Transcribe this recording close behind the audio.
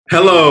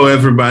Hello,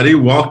 everybody.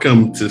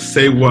 Welcome to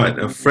Say What,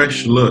 a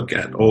fresh look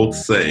at old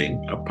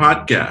saying, a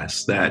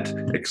podcast that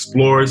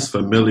explores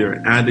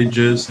familiar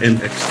adages and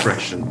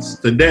expressions.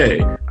 Today,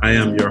 I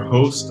am your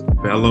host,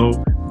 Bello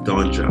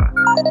Donja,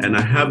 and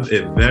I have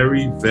a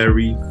very,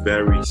 very,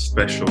 very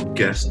special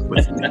guest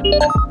with me,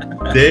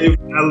 Dave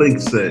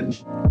Ellingson,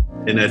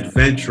 an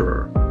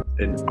adventurer,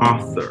 an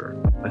author,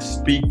 a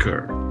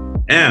speaker,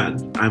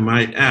 and I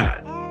might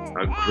add,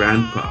 a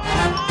grandpa.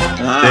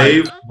 Hi.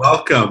 Dave,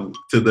 welcome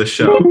to the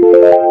show.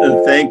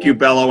 Thank you,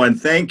 Bello,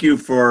 and thank you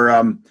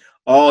for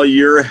all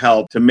your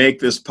help to make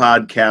this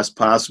podcast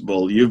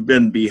possible. You've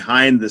been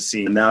behind the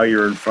scene. Now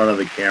you're in front of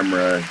the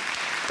camera.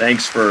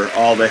 Thanks for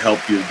all the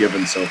help you've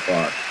given so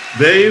far.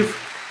 Dave,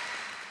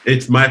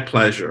 it's my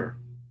pleasure,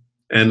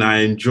 and I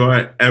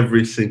enjoy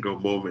every single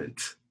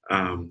moment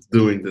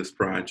doing this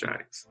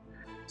project.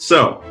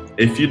 So,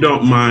 if you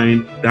don't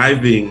mind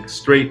diving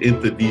straight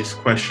into these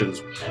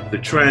questions to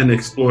try and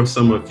explore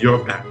some of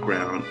your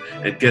background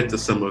and get to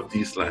some of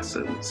these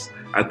lessons,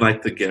 I'd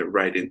like to get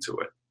right into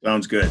it.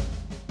 Sounds good.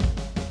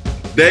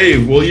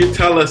 Dave, will you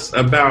tell us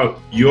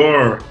about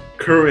your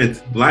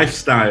current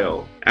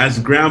lifestyle as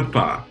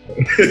grandpa?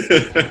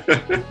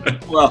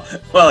 Well,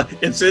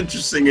 it's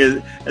interesting.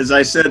 As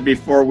I said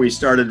before we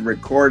started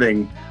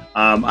recording,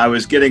 I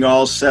was getting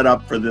all set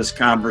up for this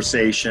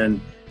conversation.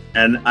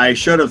 And I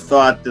should have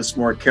thought this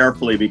more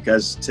carefully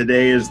because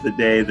today is the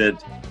day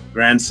that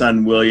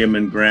grandson William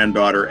and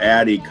granddaughter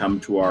Addie come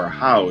to our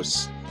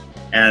house.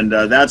 And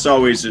that's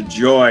always a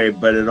joy,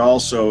 but it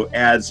also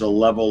adds a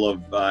level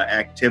of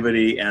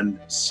activity and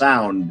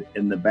sound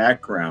in the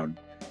background.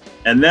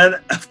 And then,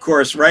 of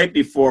course, right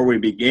before we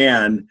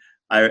began,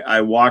 I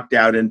walked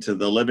out into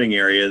the living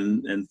area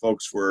and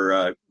folks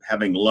were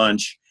having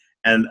lunch.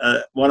 And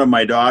one of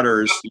my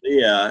daughters,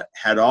 Leah,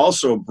 had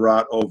also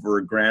brought over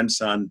a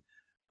grandson,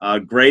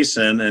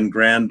 Grayson, and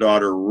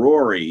granddaughter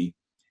Rory.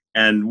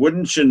 And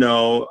wouldn't you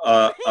know,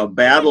 a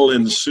battle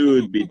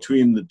ensued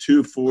between the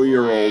two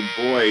 4-year-old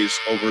boys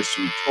over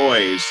some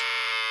toys,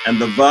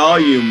 and the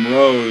volume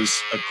rose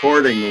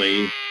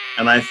accordingly.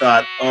 And I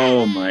thought,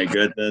 oh my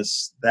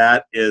goodness,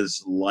 that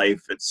is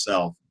life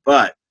itself.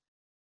 But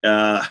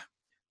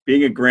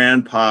being a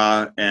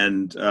grandpa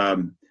and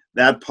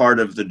that part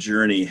of the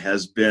journey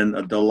has been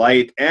a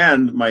delight.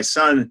 And my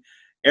son,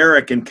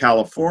 Eric in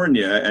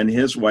California, and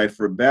his wife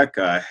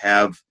Rebecca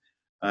have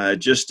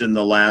just in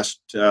the last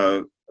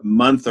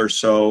month or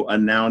so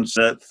announced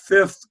a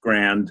 5th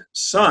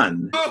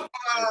grandson.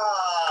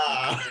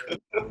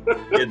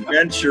 The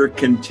adventure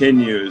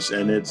continues,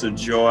 and it's a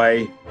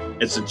joy,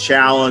 it's a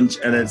challenge,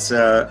 and it's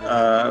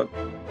a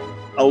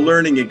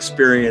learning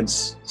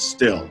experience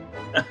still.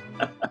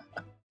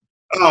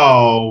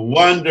 Oh,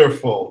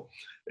 wonderful.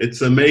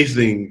 It's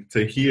amazing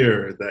to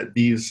hear that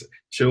these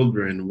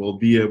children will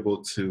be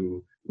able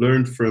to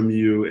learn from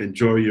you,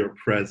 enjoy your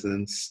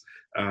presence,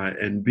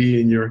 and be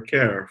in your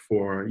care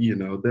for,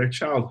 their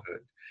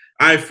childhood.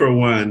 I, for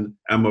one,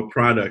 am a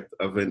product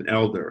of an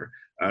elder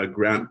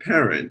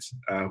grandparent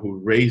who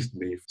raised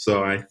me.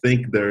 So I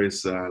think there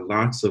is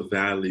lots of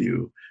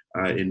value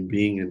in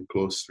being in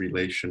close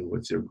relation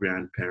with your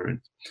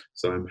grandparent.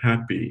 So I'm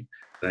happy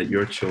that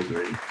your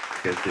children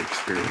get to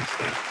experience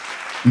that.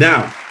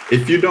 Now,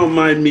 if you don't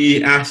mind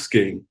me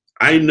asking,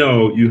 I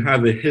know you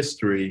have a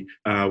history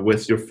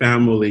with your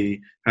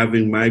family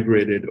having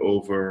migrated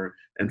over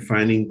and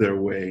finding their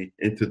way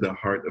into the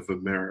heart of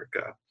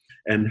America.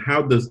 And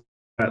how does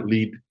that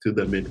lead to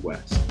the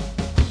Midwest?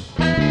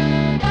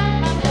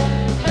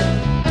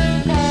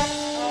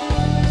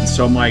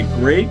 So my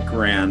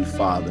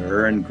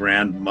great-grandfather and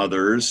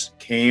grandmothers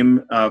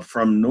came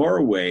from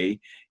Norway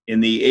in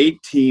the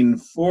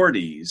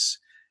 1840s.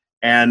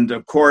 And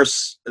of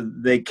course,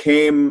 they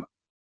came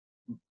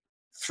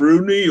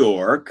through New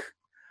York,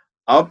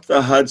 up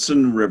the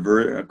Hudson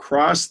River,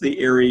 across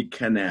the Erie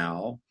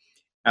Canal,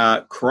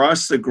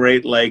 across the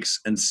Great Lakes,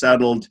 and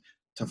settled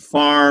to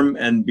farm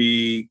and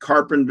be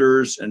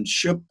carpenters and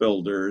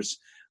shipbuilders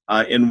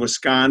in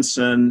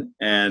Wisconsin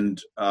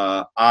and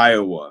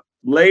Iowa.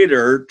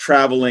 Later,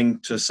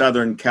 traveling to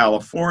Southern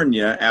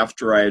California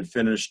after I had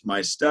finished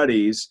my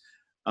studies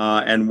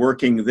and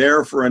working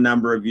there for a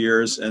number of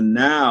years, and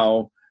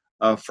now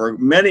for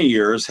many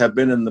years have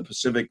been in the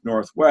Pacific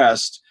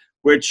Northwest,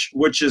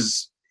 which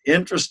is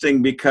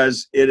interesting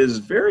because it is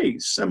very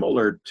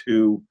similar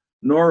to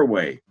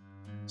Norway.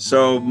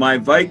 So my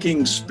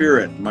Viking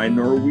spirit, my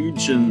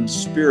Norwegian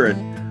spirit,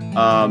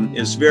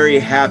 is very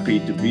happy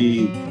to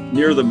be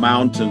near the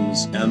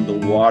mountains and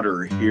the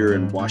water here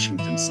in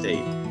Washington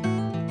State.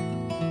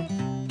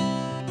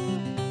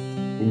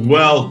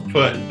 Well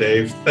put,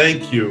 Dave.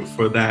 Thank you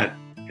for that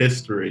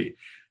history.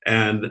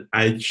 And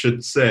I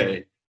should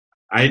say,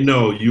 I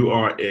know you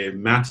are a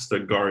master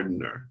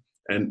gardener.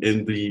 And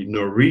in the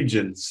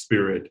Norwegian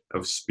spirit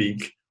of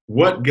speak,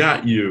 what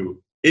got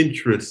you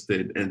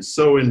interested and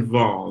so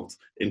involved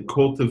in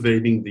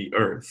cultivating the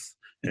earth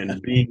and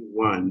being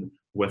one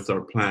with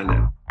our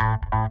planet?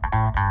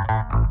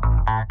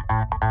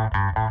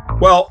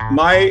 Well,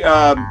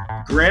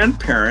 my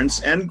grandparents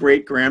and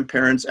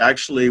great-grandparents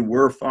actually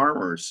were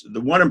farmers.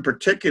 The one in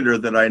particular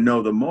that I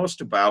know the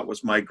most about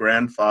was my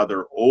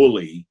grandfather,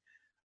 Ole.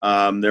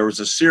 There was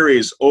a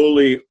series,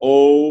 Ole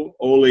O,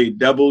 Ole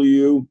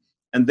W,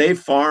 and they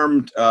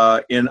farmed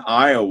in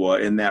Iowa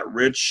in that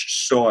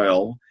rich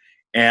soil.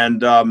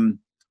 And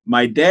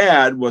my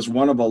dad was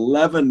one of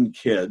 11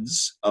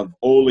 kids of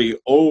Ole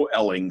O.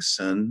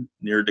 Ellingson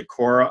near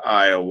Decorah,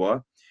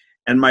 Iowa.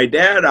 And my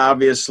dad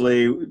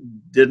obviously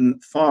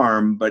didn't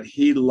farm, but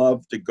he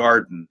loved to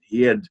garden.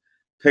 He had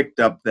picked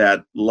up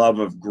that love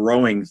of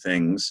growing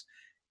things.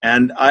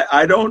 And I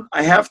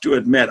have to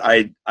admit,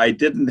 I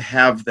didn't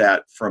have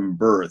that from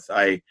birth.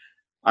 I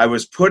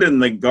was put in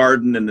the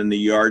garden and in the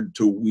yard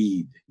to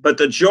weed. But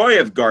the joy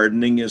of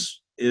gardening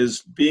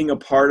is being a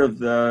part of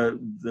the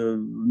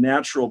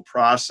natural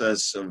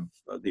process of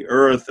the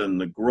earth and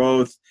the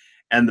growth.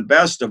 And the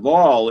best of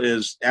all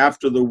is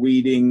after the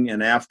weeding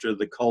and after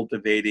the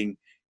cultivating,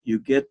 you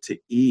get to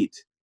eat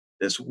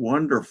this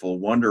wonderful,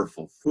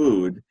 wonderful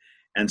food.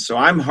 And so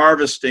I'm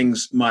harvesting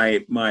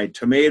my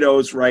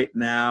tomatoes right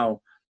now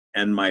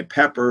and my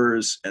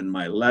peppers and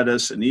my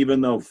lettuce. And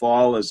even though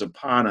fall is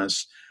upon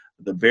us,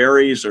 the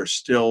berries are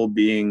still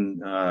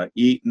being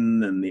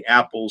eaten and the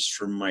apples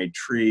from my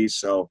tree.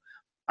 So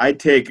I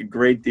take a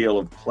great deal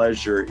of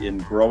pleasure in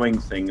growing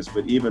things,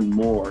 but even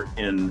more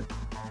in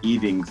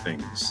eating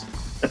things.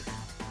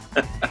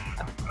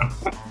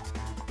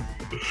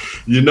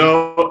 You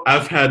know,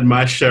 I've had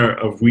my share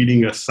of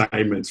weeding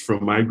assignments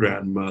from my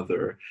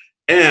grandmother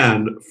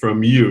and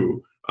from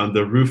you on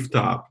the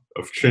rooftop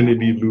of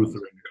Trinity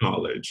Lutheran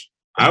College.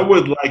 I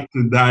would like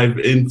to dive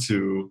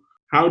into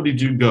how did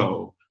you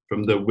go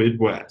from the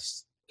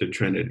Midwest to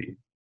Trinity?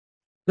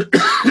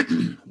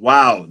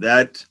 Wow,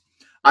 that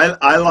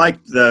I like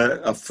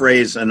a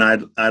phrase, and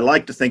I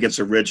like to think it's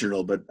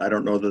original, but I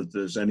don't know that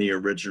there's any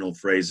original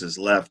phrases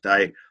left.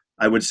 I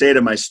would say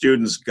to my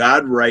students,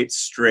 God writes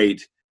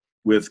straight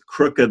with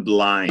crooked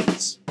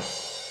lines.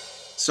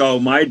 So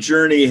my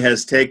journey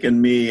has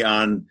taken me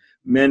on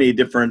many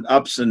different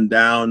ups and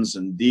downs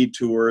and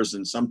detours,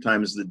 and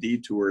sometimes the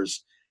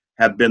detours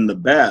have been the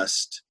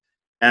best.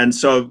 And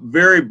so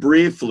very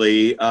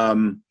briefly,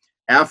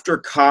 after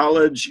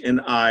college in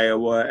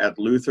Iowa at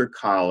Luther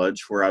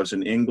College, where I was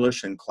an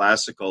English and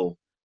classical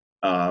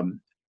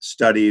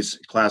studies,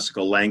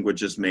 classical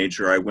languages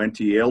major, I went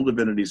to Yale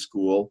Divinity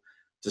School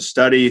to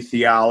study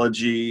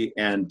theology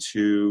and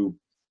to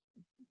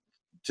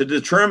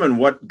determine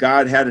what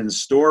God had in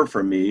store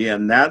for me.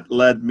 And that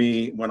led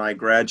me, when I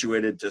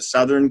graduated, to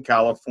Southern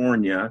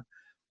California,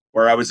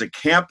 where I was a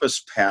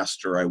campus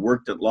pastor. I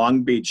worked at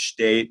Long Beach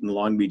State and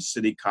Long Beach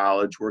City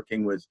College,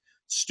 working with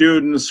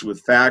students, with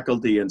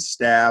faculty and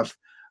staff.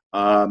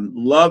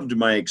 Loved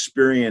my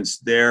experience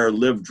there,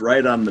 lived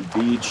right on the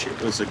beach.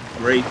 It was a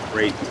great,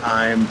 great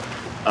time.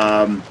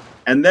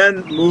 And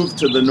then moved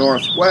to the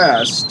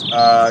Northwest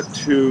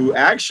to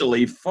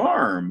actually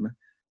farm.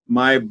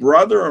 My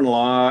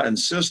brother-in-law and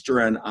sister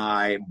and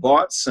I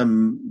bought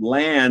some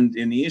land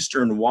in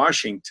eastern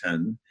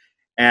Washington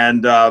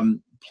and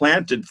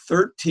planted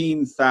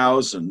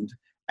 13,000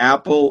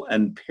 apple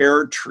and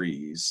pear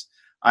trees.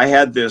 I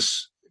had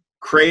this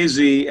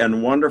crazy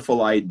and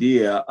wonderful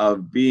idea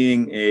of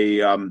being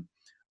a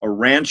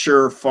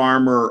rancher,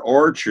 farmer,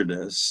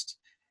 orchardist.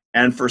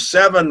 And for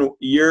 7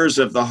 years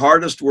of the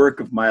hardest work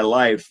of my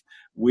life,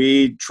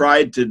 we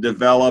tried to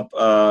develop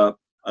a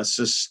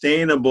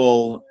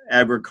sustainable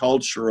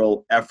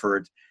agricultural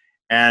effort.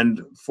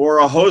 And for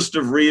a host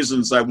of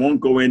reasons I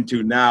won't go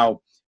into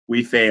now,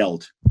 we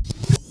failed.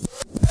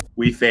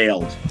 We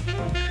failed.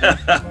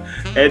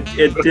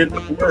 It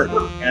didn't work.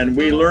 And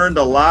we learned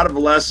a lot of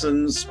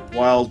lessons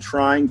while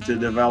trying to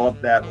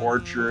develop that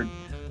orchard.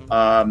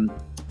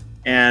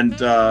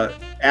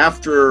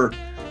 After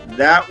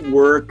that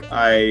work,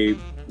 I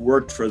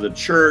worked for the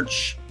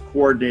church,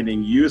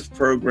 coordinating youth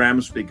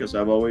programs because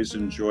I've always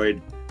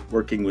enjoyed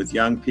working with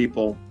young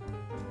people.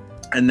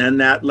 And then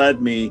that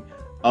led me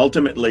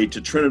ultimately to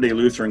Trinity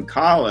Lutheran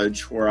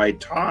College, where I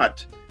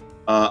taught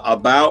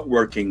about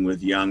working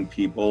with young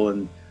people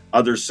and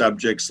other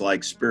subjects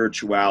like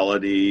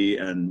spirituality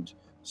and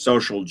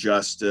social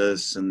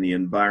justice and the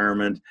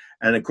environment.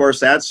 And of course,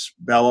 that's,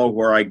 Bella,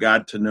 where I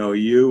got to know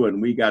you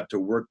and we got to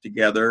work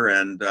together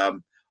and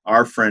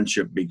our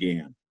friendship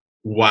began.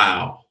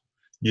 Wow.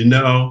 You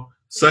know,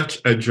 such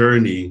a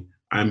journey.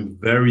 I'm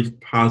very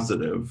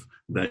positive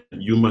that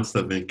you must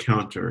have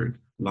encountered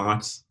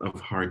lots of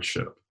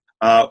hardship.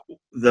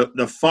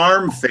 The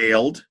farm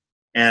failed.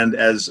 And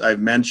as I've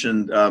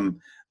mentioned,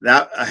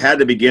 that had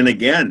to begin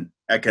again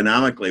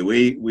economically.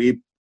 We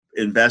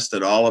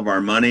invested all of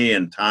our money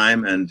and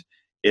time, and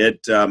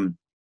it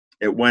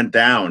went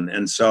down.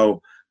 And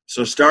so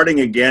starting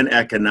again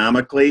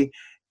economically,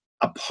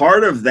 a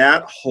part of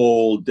that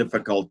whole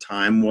difficult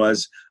time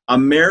was a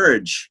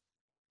marriage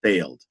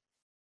failed.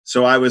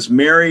 So I was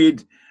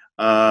married,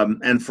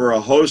 and for a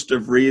host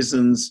of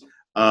reasons,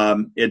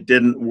 it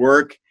didn't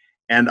work,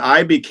 and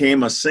I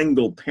became a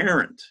single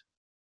parent.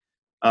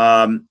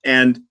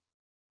 And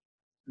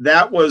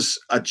that was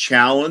a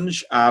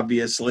challenge,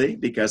 obviously,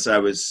 because I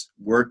was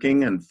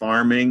working and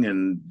farming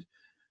and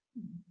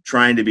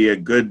trying to be a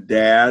good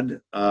dad.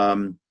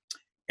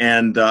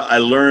 And I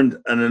learned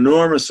an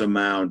enormous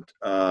amount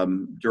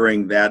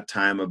during that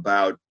time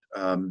about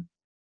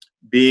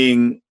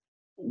being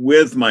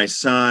with my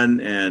son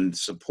and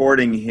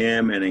supporting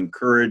him and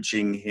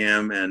encouraging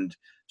him and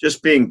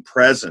just being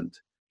present.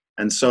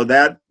 And so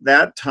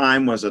that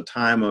time was a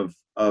time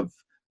of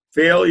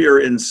failure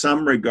in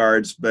some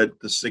regards, but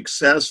the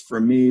success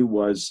for me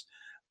was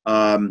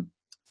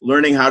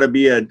learning how to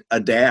be a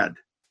dad.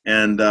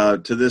 And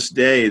to this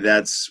day,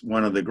 that's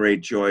one of the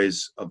great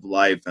joys of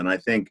life. And I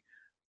think,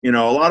 a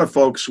lot of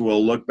folks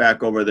will look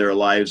back over their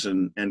lives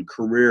and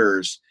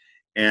careers,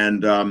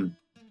 and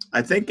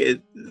I think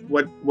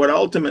what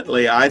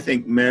ultimately I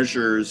think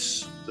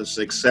measures the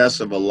success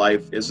of a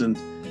life isn't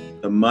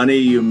the money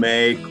you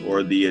make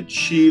or the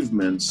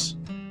achievements,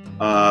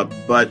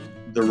 but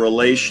the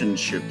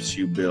relationships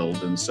you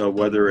build. And so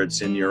whether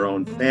it's in your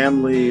own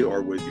family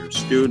or with your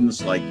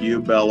students like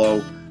you,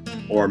 Bello,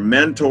 or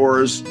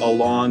mentors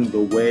along the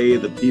way,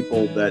 the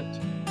people that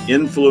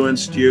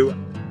influenced you.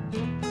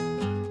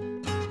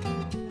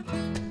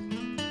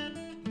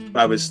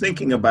 I was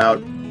thinking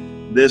about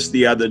this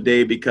the other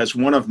day because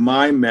one of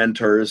my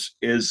mentors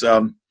is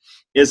on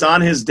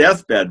his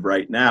deathbed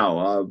right now.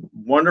 A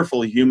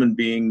wonderful human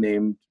being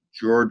named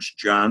George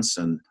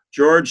Johnson.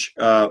 George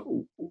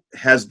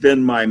has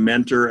been my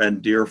mentor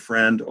and dear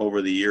friend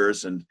over the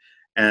years, and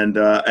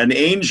an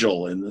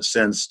angel in the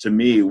sense to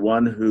me,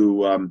 one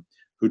who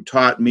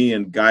taught me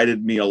and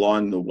guided me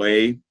along the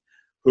way,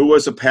 who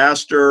was a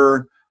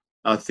pastor,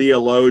 a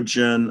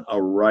theologian,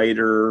 a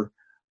writer.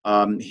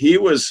 He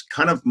was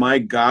kind of my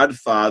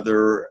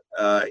godfather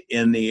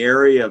in the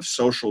area of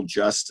social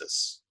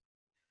justice.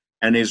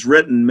 And he's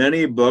written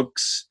many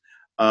books,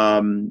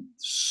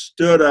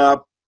 stood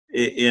up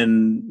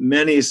in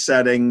many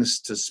settings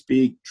to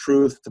speak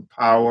truth to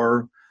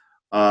power,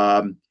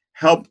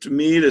 helped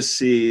me to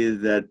see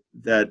that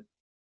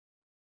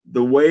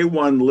the way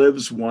one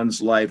lives one's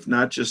life,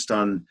 not just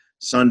on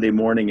Sunday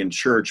morning in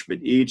church, but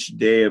each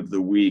day of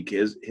the week,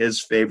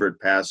 his favorite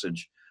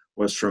passage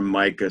was from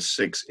Micah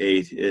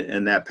 6:8,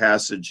 and that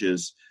passage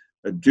is,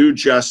 do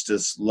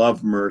justice,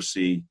 love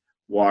mercy,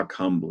 walk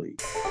humbly.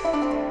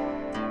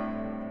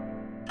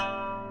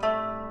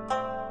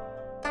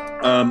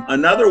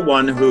 Another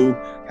one who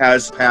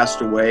has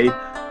passed away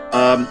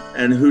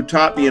and who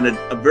taught me in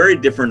a very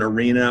different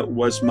arena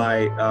was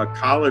my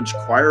college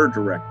choir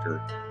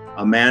director,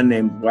 a man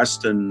named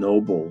Weston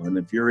Noble. And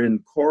if you're in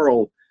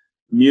choral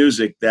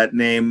music, that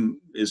name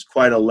is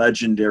quite a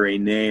legendary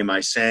name. I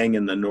sang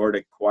in the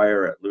Nordic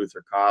choir at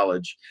Luther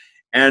College.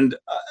 And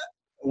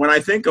when I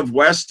think of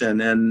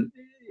Weston and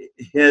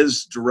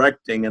his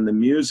directing and the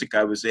music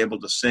I was able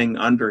to sing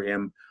under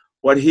him,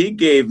 what he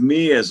gave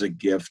me as a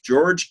gift,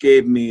 George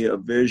gave me a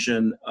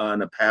vision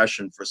and a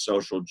passion for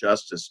social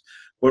justice.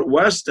 What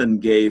Weston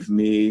gave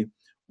me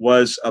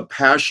was a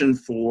passion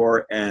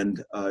for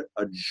and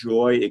a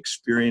joy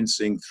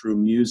experiencing through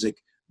music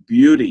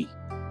beauty.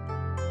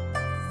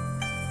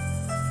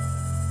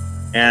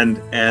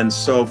 And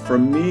so for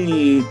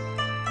me,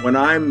 when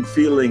I'm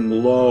feeling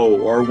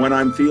low or when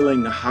I'm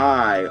feeling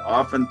high,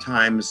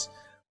 oftentimes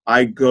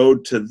I go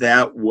to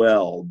that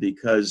well,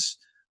 because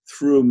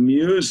through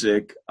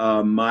music,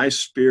 my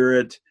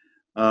spirit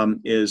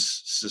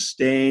is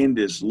sustained,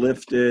 is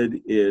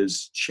lifted,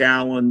 is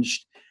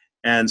challenged.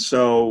 And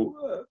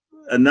so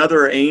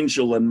another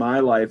angel in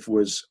my life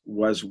was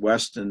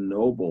Weston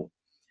Noble.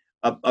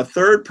 A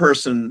third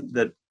person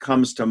that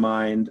comes to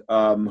mind,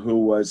 who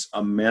was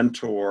a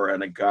mentor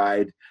and a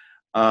guide,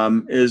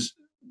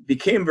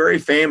 became very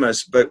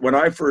famous. But when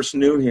I first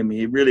knew him,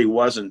 he really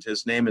wasn't.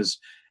 His name is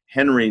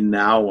Henry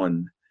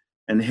Nouwen.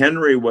 And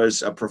Henry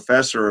was a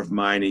professor of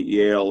mine at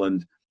Yale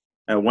and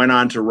went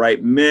on to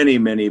write many,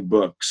 many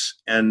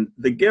books. And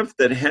the gift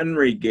that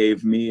Henry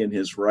gave me in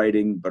his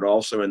writing, but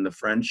also in the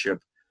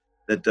friendship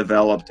that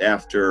developed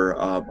after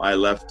I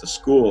left the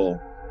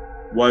school,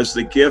 was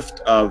the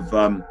gift of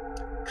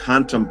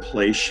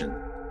contemplation,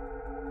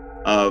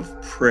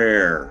 of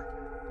prayer,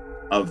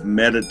 of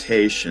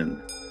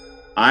meditation.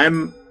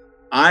 I'm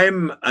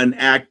an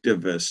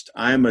activist.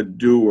 I'm a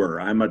doer.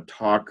 I'm a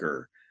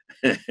talker.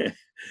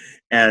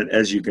 And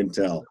as you can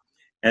tell.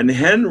 And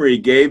Henry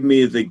gave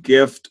me the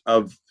gift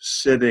of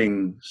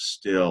sitting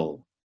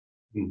still,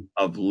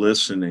 of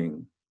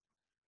listening,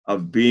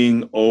 of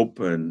being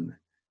open,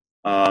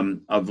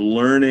 of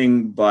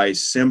learning by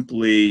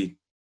simply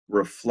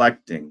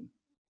reflecting.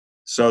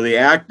 So the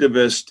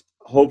activist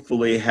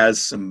hopefully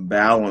has some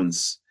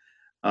balance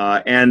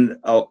and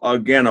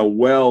again, a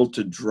well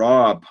to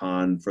draw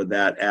upon for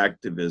that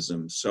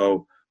activism.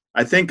 So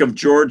I think of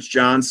George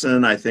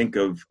Johnson, I think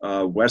of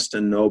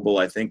Weston Noble,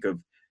 I think of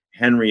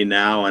Henry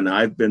Nouwen, and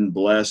I've been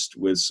blessed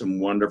with some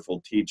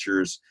wonderful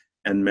teachers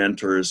and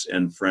mentors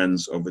and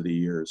friends over the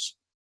years.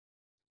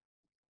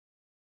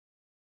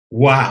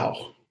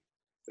 Wow.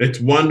 It's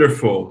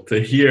wonderful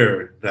to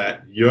hear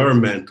that your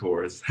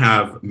mentors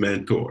have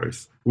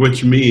mentors.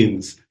 which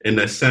means, in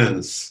a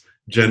sense,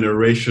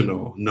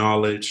 generational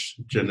knowledge,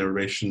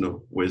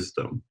 generational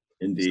wisdom.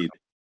 Indeed.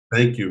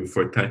 Thank you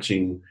for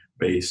touching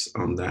base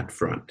on that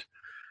front.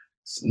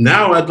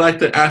 Now I'd like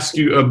to ask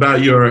you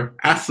about your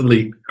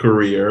athlete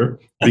career,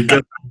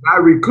 because I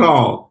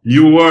recall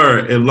you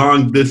were a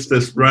long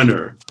distance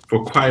runner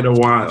for quite a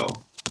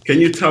while.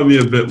 Can you tell me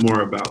a bit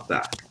more about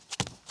that?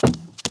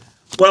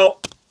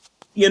 Well,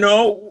 you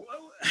know,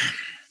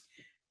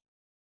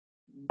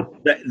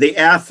 the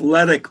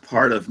athletic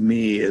part of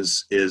me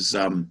is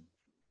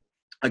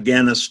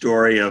again a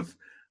story of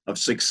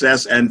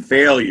success and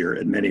failure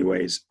in many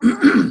ways.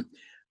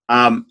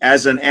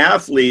 As an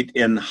athlete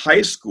in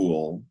high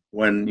school,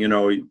 when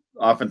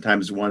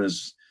oftentimes one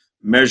is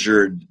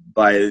measured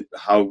by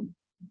how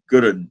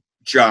good a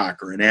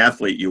jock or an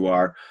athlete you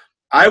are,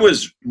 I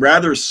was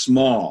rather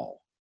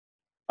small.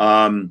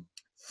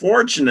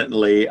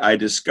 Fortunately, I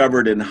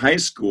discovered in high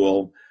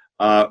school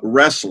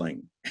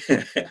wrestling.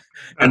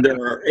 And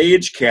there are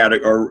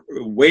or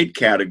weight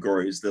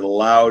categories that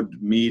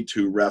allowed me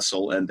to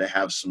wrestle and to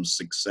have some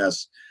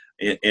success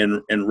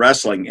in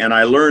wrestling. And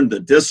I learned the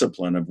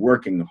discipline of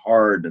working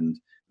hard and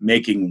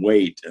making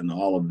weight and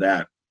all of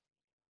that.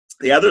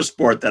 The other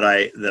sport that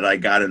I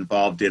got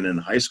involved in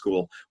high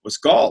school was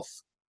golf.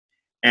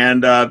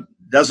 And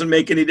doesn't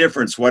make any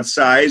difference what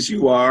size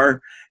you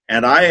are.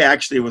 And I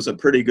actually was a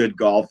pretty good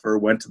golfer,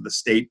 went to the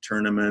state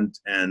tournament,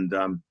 and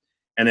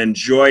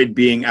enjoyed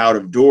being out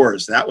of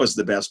doors. That was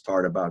the best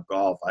part about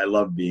golf. I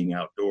love being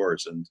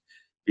outdoors, and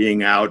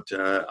being out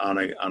on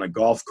a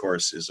golf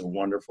course is a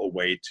wonderful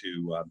way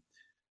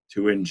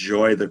to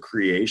enjoy the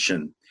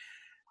creation.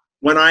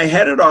 When I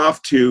headed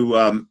off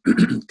to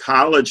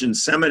college and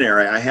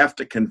seminary, I have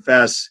to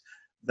confess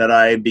that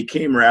I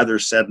became rather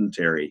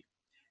sedentary.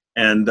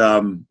 And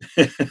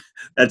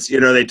that's,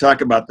 they talk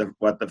about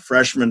the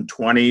freshman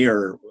 20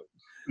 or,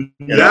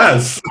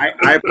 yes,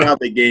 I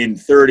probably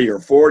gained 30 or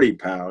 40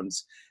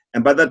 pounds.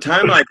 And by the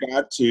time I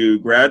got to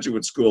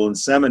graduate school and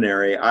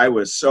seminary, I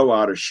was so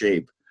out of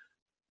shape.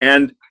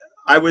 And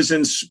I was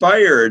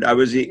inspired. I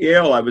was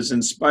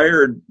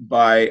inspired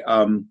by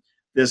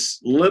this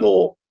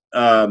little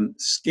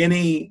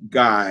skinny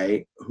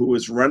guy who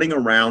was running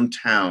around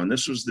town.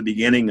 This was the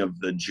beginning of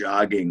the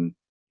jogging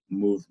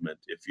movement,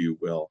 if you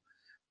will.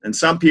 And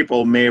some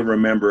people may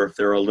remember, if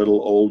they're a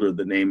little older,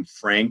 the name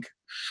Frank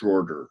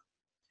Shorter.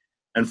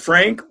 And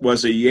Frank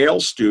was a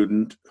Yale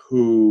student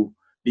who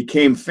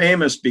became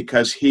famous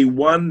because he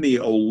won the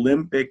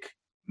Olympic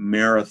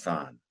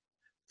marathon.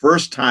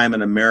 First time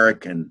an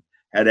American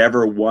had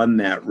ever won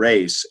that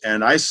race.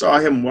 And I saw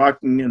him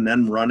walking and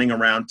then running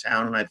around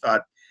town, and I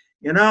thought,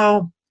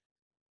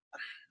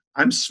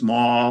 I'm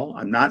small,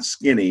 I'm not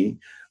skinny,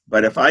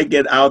 but if I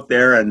get out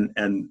there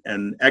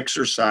and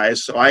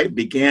exercise, so I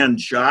began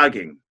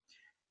jogging.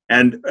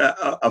 And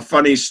a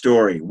funny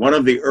story, one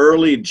of the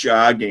early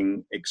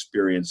jogging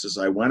experiences,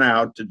 I went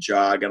out to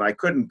jog, and I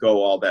couldn't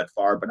go all that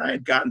far, but I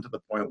had gotten to the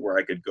point where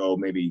I could go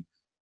maybe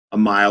a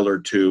mile or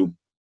two.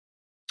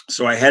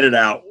 So I headed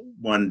out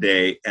one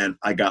day, and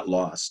I got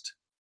lost.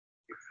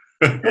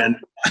 And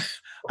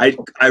I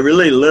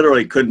really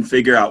literally couldn't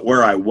figure out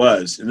where I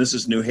was. And this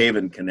is New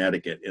Haven,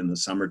 Connecticut. In the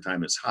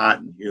summertime, it's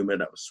hot and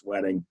humid. I was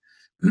sweating.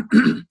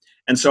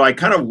 And so I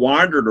kind of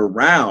wandered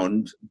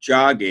around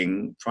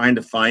jogging, trying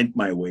to find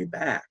my way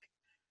back.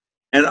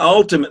 And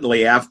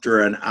ultimately,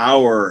 after an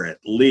hour at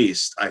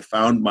least, I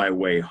found my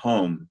way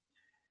home.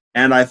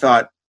 And I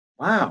thought,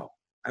 wow,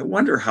 I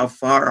wonder how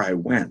far I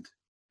went.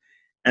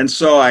 And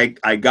so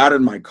I got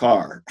in my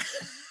car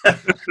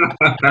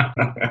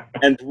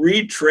and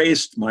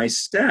retraced my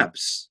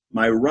steps,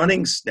 my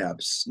running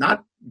steps,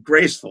 not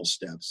graceful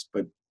steps,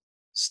 but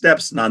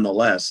steps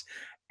nonetheless.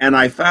 And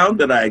I found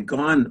that I had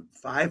gone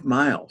 5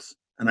 miles.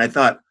 And I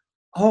thought,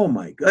 oh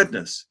my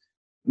goodness,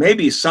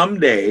 maybe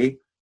someday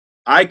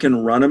I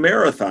can run a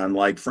marathon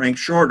like Frank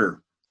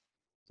Shorter.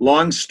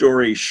 Long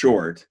story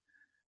short,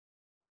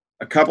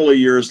 a couple of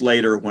years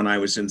later, when I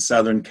was in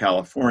Southern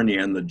California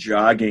and the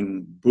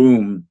jogging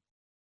boom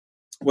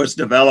was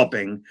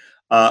developing,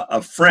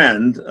 a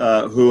friend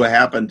who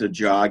happened to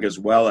jog as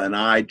well and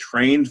I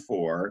trained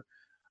for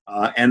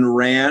and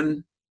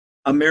ran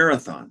a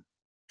marathon,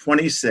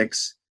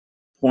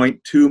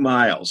 26.2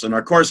 miles. And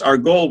of course, our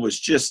goal was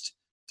just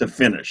to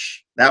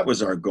finish. That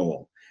was our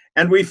goal.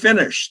 And we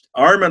finished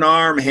arm in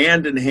arm,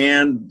 hand in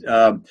hand.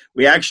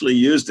 We actually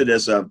used it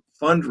as a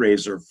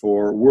fundraiser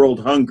for World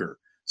Hunger.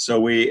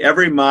 So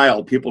every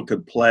mile people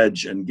could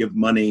pledge and give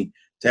money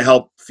to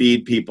help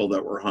feed people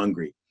that were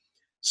hungry.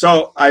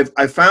 So I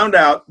found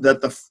out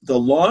that the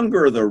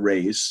longer the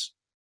race,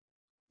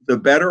 the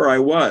better I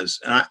was.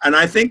 And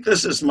I think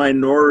this is my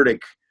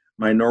Nordic,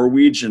 my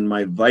Norwegian,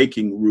 my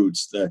Viking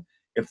roots.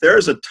 If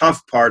there's a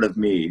tough part of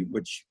me,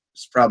 which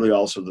is probably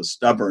also the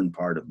stubborn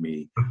part of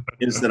me,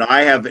 is that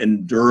I have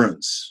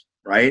endurance,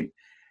 right?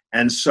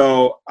 And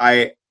so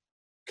I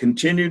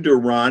continued to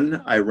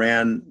run. I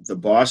ran the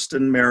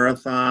Boston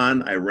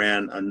Marathon. I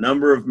ran a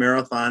number of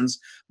marathons.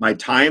 My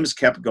times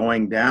kept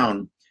going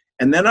down.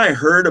 And then I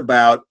heard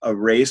about a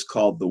race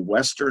called the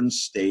Western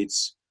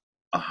States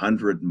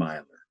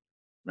 100-miler.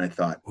 And I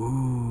thought,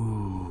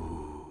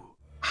 Ooh.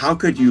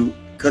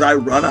 could I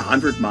run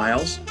 100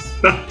 miles?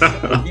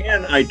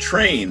 Again, I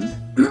trained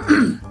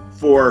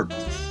for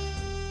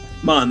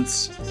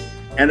months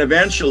and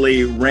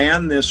eventually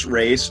ran this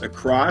race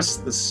across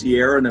the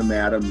Sierra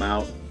Nevada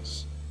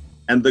mountains.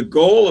 And the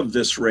goal of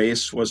this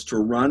race was to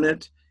run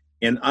it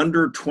in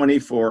under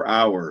 24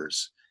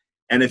 hours.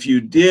 And if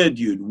you did,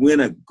 you'd win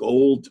a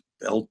gold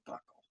belt buckle.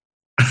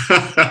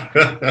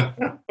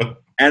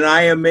 And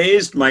I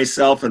amazed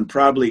myself and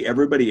probably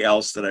everybody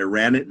else that I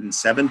ran it in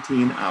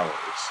 17 hours,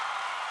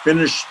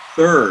 finished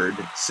third,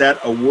 set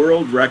a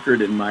world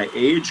record in my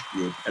age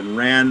group, and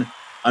ran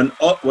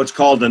what's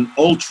called an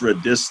ultra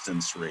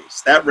distance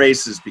race. That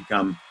race has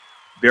become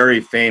very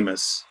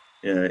famous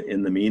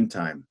in the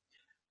meantime.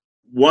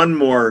 One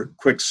more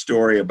quick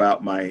story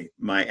about my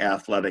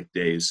athletic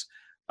days.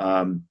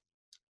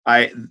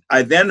 I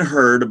then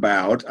heard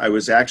about, I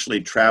was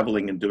actually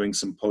traveling and doing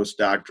some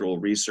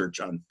postdoctoral research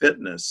on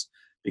fitness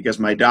because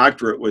my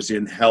doctorate was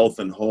in health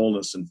and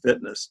wholeness and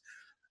fitness.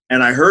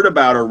 And I heard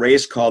about a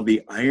race called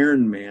the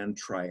Ironman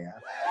Triathlon.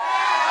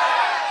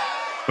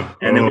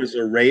 And it was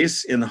a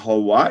race in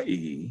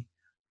Hawaii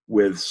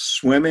with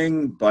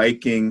swimming,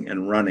 biking,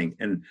 and running.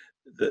 And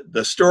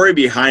the story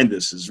behind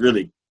this is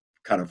really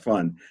kind of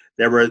fun.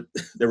 There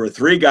were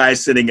three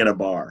guys sitting in a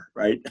bar,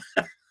 right?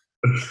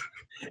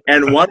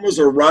 And one was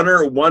a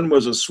runner, one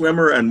was a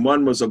swimmer, and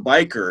one was a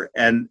biker.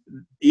 And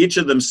each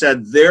of them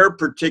said their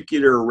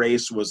particular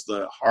race was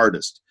the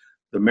hardest.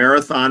 The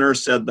marathoner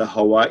said the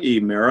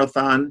Hawaii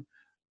Marathon.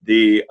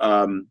 The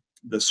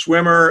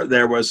swimmer,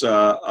 there was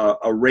a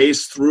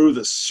race through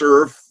the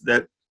surf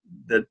that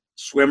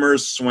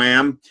swimmers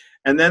swam.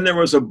 And then there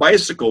was a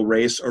bicycle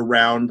race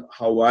around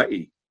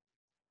Hawaii.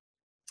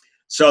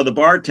 So the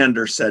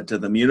bartender said to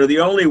them, the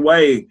only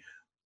way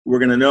we're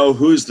going to know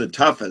who's the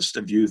toughest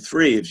of you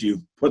three if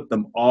you put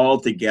them all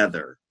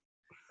together.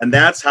 And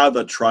that's how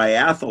the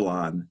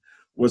triathlon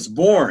was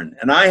born.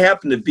 And I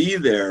happened to be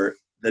there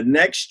the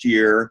next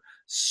year,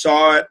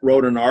 saw it,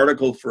 wrote an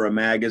article for a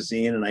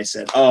magazine, and I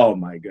said, oh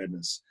my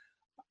goodness,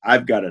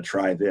 I've got to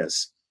try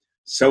this.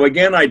 So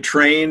again, I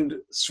trained,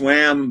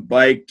 swam,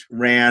 biked,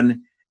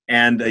 ran,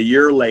 and a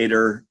year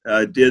later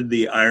did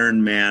the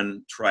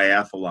Ironman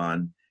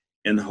Triathlon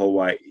in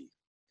Hawaii.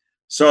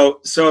 So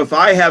if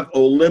I have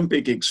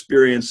Olympic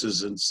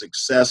experiences and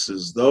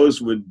successes,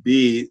 those would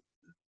be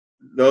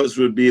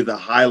the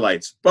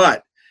highlights.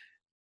 But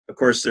of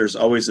course, there's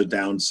always a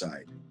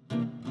downside.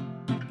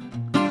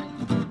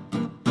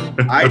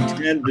 I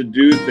tend to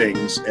do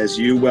things, as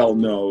you well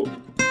know,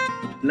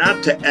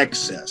 not to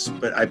excess,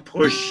 but I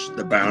push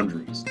the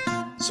boundaries.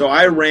 So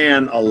I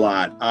ran a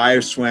lot. I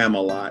swam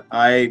a lot.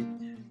 I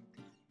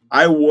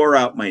wore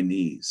out my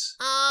knees.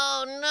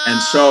 Oh, no. And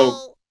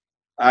so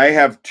I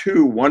have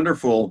two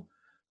wonderful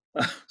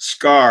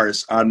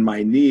scars on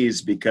my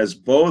knees because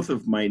both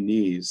of my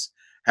knees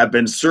have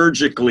been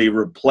surgically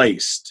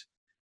replaced.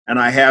 And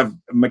I have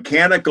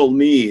mechanical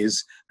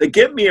knees that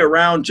get me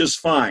around just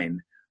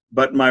fine,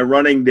 but my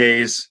running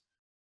days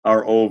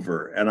are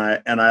over. And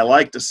I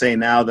like to say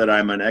now that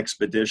I'm an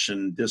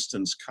expedition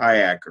distance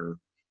kayaker,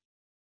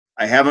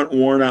 I haven't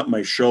worn out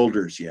my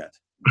shoulders yet.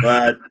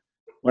 But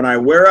when I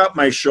wear out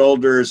my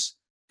shoulders,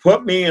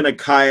 put me in a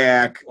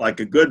kayak like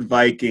a good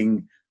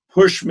Viking,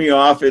 push me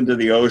off into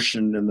the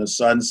ocean in the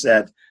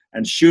sunset,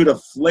 and shoot a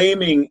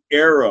flaming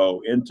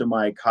arrow into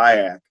my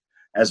kayak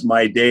as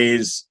my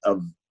days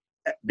of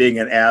being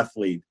an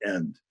athlete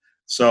end.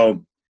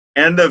 So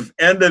end of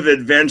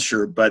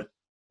adventure, but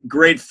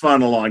great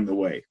fun along the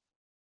way.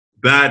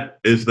 That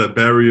is the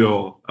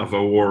burial of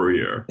a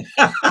warrior.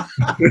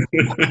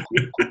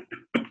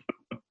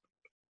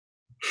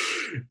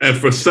 And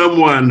for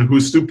someone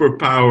whose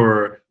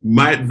superpower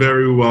might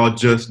very well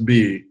just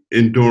be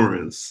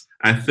endurance,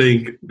 I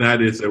think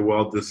that is a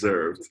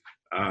well-deserved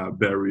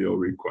burial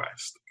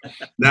request.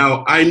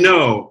 Now, I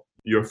know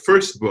your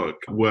first book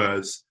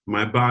was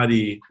My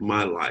Body,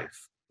 My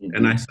Life. Mm-hmm.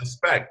 And I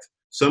suspect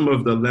some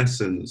of the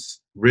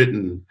lessons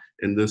written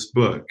in this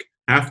book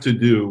have to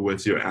do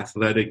with your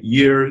athletic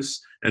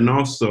years and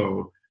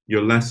also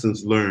your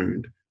lessons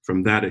learned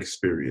from that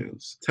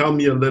experience. Tell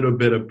me a little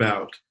bit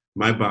about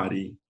My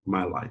Body,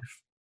 My Life.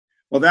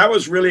 Well, that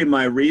was really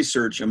my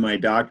research and my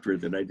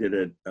doctorate that I did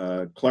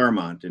at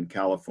Claremont in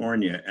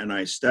California. And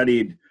I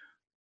studied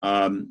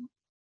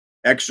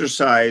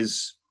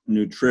exercise,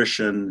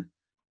 nutrition,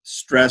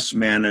 stress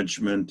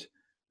management,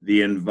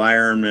 the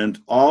environment,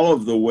 all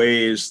of the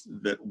ways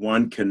that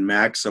one can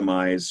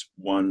maximize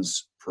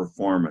one's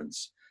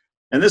performance.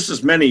 And this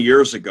is many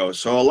years ago.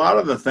 So a lot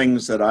of the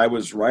things that I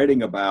was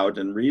writing about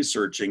and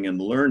researching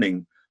and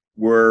learning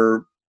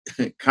were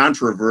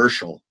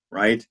controversial,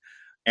 right?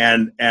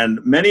 And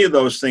many of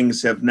those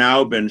things have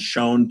now been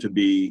shown to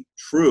be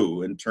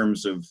true in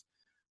terms of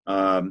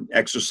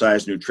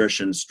exercise,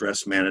 nutrition,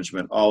 stress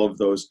management, all of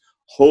those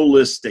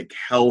holistic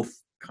health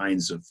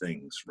kinds of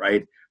things,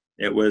 right?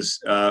 It was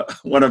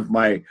one of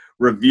my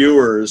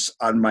reviewers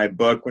on my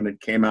book when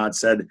it came out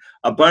said,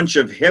 a bunch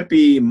of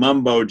hippie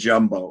mumbo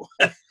jumbo.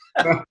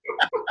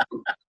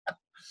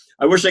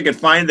 I wish I could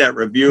find that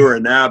reviewer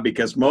now,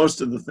 because most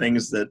of the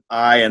things that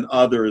I and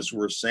others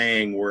were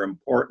saying were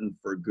important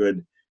for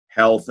good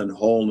health and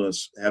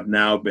wholeness have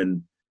now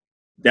been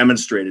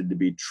demonstrated to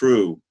be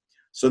true.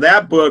 So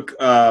that book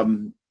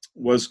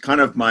was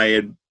kind of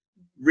my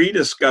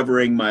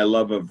rediscovering my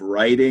love of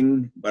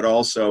writing, but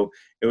also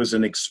it was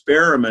an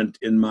experiment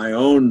in my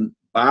own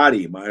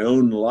body, my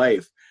own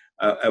life.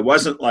 I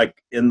wasn't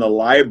like in the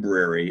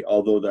library,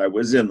 although I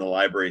was in the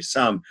library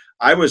some.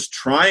 I was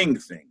trying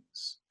things.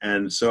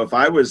 And so if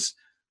I was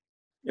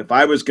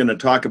going to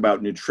talk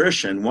about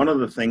nutrition, one of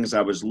the things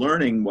I was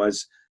learning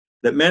was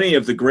that many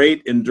of the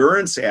great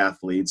endurance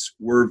athletes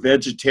were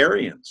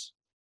vegetarians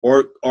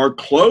or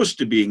close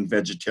to being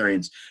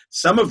vegetarians.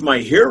 Some of my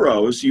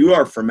heroes, you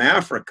are from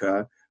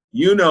Africa,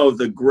 you know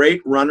the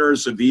great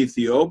runners of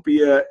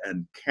Ethiopia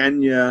and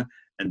Kenya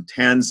and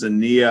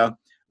Tanzania.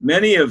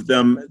 Many of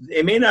them,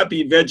 they may not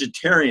be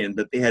vegetarian,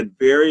 but they had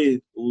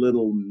very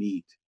little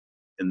meat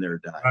in their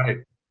diet. Right.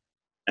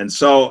 And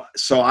so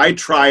I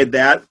tried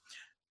that.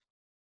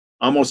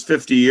 Almost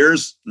 50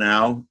 years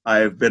now,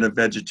 I've been a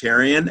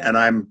vegetarian, and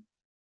I'm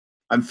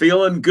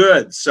feeling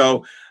good.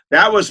 So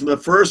that was the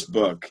first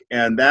book,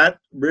 and that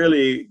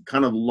really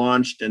kind of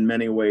launched in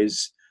many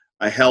ways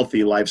a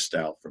healthy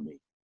lifestyle for me.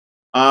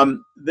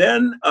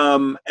 Then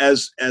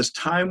as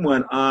time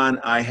went on,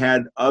 I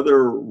had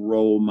other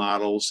role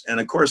models.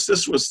 And of course,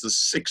 this was the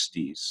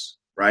 60s,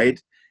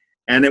 right?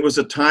 And it was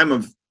a time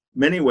of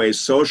many ways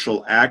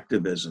social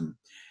activism.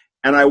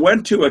 And I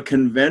went to a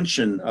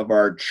convention of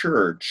our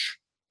church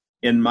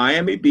in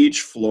Miami Beach,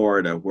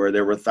 Florida, where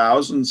there were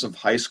thousands of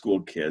high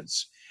school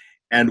kids.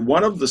 And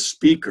one of the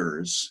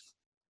speakers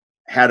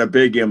had a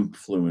big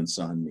influence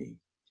on me.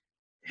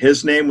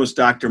 His name was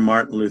Dr.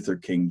 Martin Luther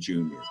King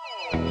Jr.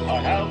 I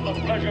have the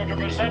pleasure to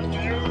present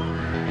to you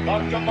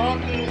Dr.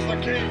 Martin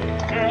Luther King,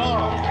 Jr.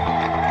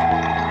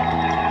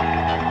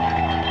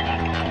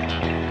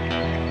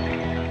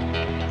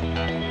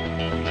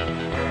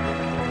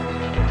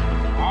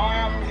 I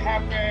am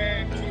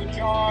happy to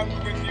join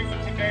with you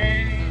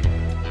today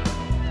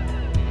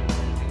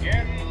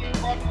in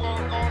what will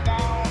go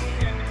down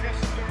in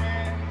history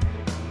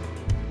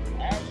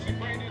as the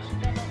greatest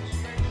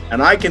demonstration.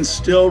 And I can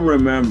still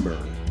remember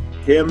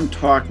him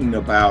talking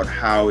about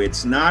how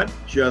it's not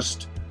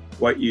just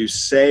what you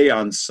say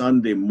on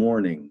Sunday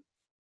morning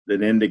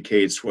that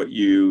indicates what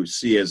you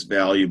see as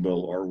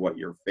valuable or what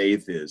your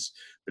faith is,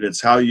 but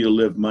it's how you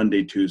live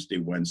Monday, Tuesday,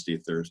 Wednesday,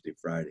 Thursday,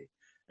 Friday.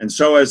 And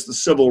so as the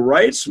civil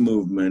rights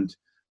movement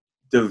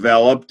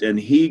developed and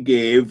he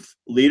gave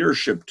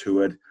leadership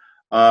to it,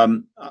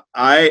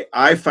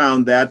 I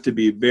found that to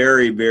be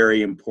very,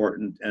 very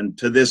important. And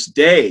to this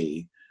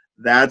day,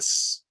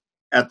 that's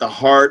at the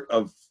heart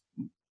of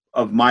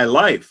my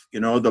life. You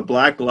know, the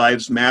Black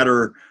Lives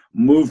Matter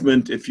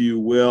movement, if you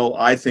will,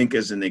 I think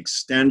is an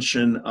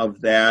extension of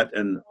that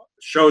and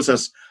shows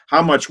us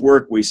how much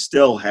work we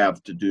still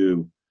have to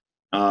do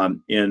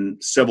in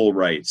civil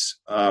rights.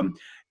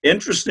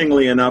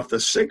 Interestingly enough, the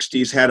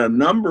 60s had a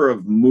number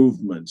of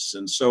movements.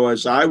 And so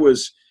as I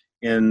was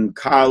in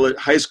college,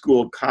 high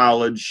school,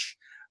 college,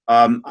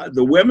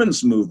 the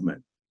women's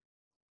movement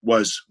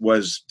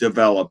was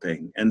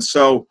developing. And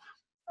so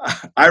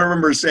I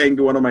remember saying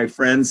to one of my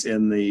friends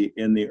in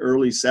the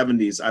early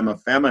 70s, I'm a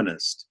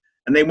feminist.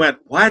 And they went,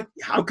 what?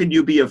 How can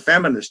you be a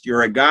feminist?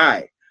 You're a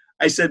guy.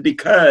 I said,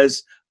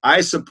 because I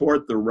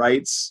support the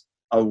rights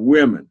of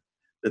women,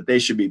 that they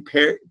should be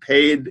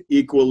paid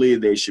equally.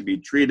 They should be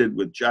treated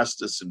with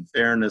justice and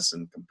fairness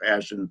and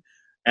compassion.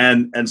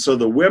 And so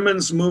the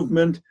women's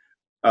movement,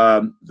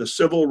 the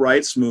civil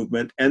rights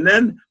movement, and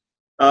then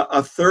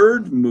a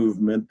third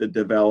movement that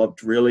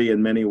developed really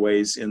in many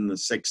ways in the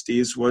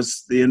 60s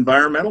was the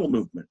environmental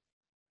movement.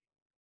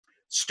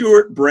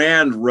 Stuart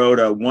Brand wrote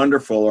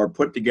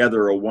put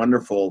together a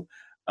wonderful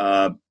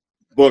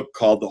book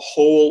called The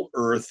Whole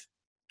Earth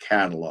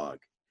Catalog.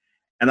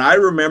 And I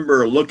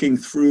remember looking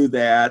through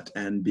that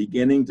and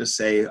beginning to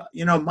say,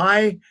 you know,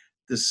 my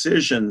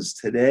decisions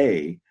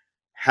today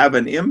have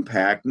an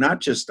impact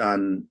not just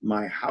on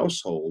my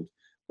household,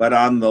 but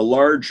on the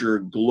larger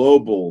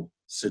global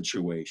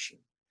situation.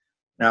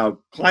 Now,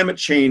 climate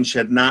change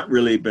had not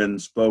really been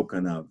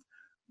spoken of,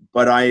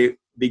 but I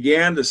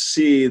began to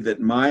see that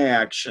my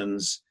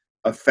actions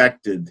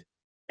affected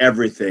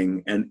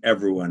everything and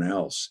everyone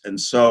else. And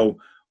so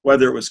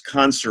whether it was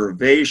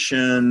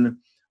conservation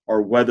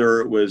or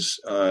whether it was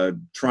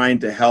trying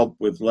to help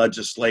with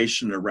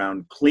legislation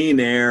around clean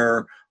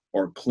air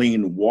or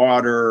clean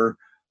water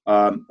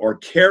or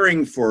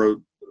caring for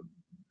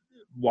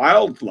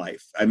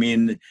wildlife, I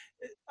mean,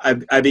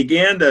 I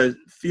began to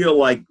feel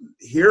like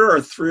here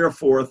are 3 or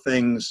 4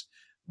 things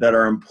that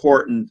are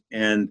important,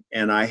 and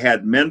I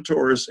had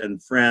mentors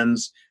and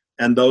friends,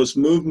 and those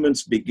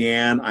movements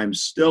began. I'm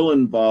still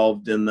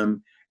involved in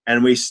them,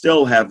 and we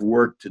still have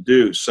work to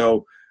do.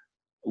 So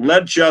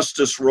let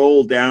justice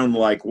roll down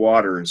like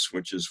waters,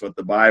 which is what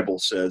the Bible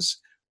says,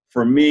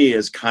 for me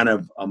is kind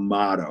of a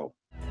motto.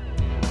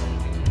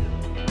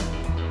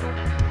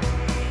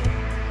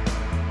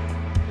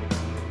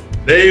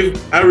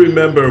 Dave, I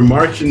remember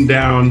marching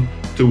down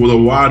to the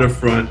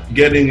waterfront,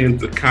 getting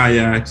into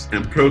kayaks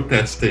and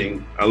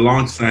protesting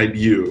alongside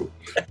you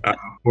uh,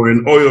 for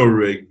an oil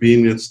rig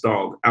being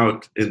installed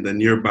out in the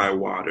nearby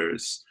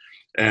waters.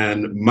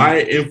 And my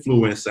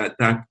influence at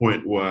that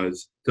point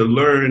was to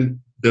learn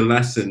the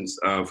lessons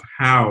of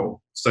how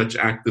such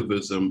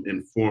activism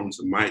informs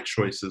my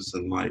choices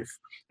in life.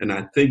 And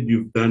I think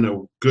you've done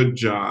a good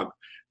job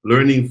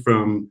learning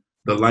from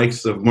the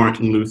likes of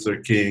Martin Luther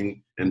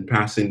King and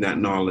passing that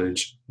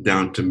knowledge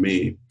down to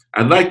me.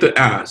 I'd like to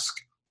ask,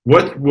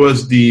 what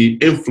was the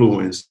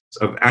influence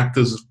of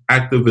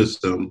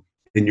activism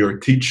in your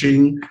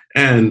teaching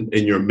and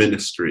in your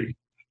ministry?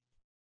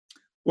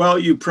 Well,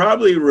 you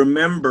probably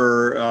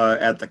remember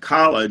at the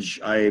college,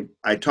 I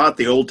taught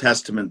the Old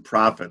Testament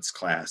prophets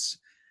class.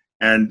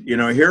 And,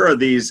 here are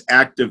these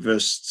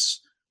activists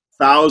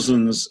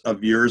thousands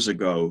of years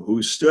ago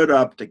who stood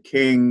up to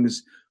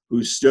kings,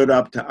 who stood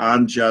up to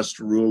unjust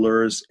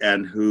rulers,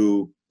 and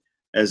who,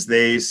 as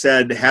they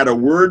said, had a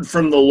word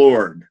from the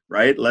Lord,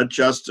 right? Let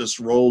justice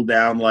roll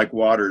down like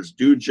waters.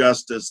 Do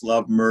justice,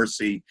 love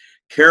mercy,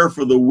 care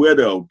for the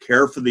widow,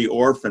 care for the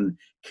orphan,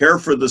 care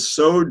for the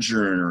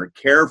sojourner,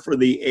 care for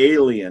the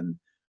alien,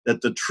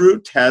 that the true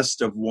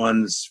test of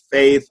one's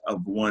faith,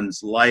 of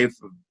one's life,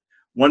 of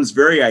one's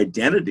very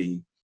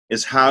identity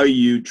is how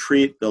you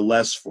treat the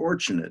less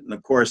fortunate. And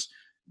of course,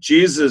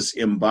 Jesus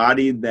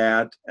embodied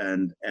that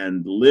and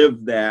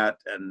lived that,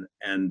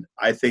 and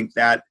I think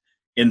that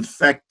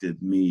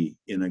infected me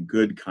in a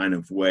good kind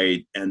of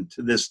way. And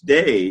to this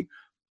day,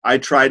 I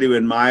try to,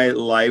 in my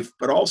life,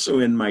 but also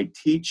in my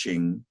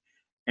teaching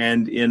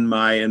and in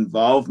my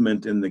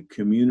involvement in the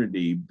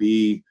community,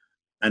 be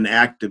an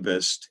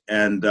activist.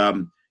 And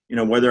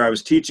whether I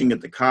was teaching at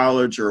the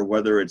college or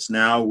whether it's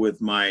now with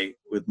my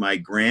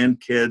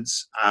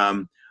grandkids,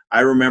 I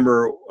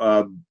remember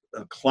a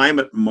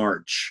climate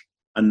march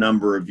a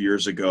number of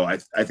years ago.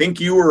 I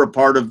think you were a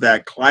part of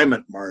that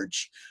climate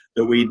march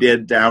that we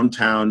did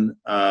downtown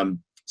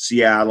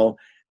Seattle.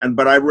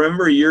 But I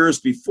remember years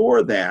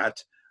before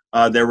that,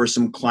 there were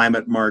some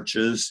climate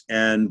marches,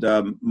 and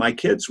my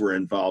kids were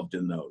involved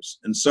in those.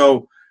 And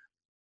so,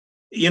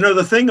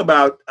 the thing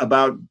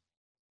about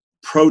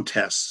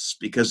protests,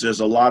 because there's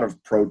a lot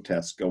of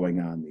protests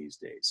going on these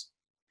days,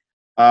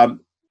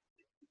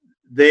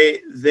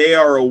 they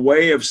are a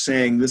way of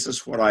saying, this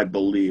is what I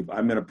believe.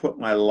 I'm going to put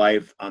my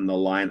life on the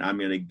line. I'm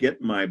going to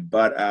get my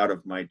butt out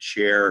of my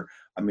chair.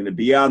 I'm going to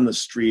be on the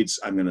streets.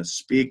 I'm going to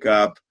speak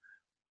up.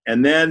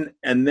 And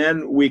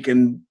then we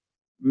can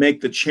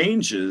make the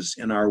changes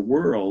in our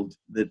world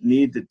that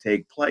need to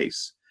take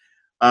place.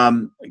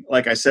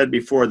 Like I said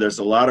before, there's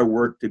a lot of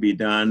work to be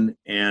done.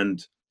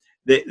 And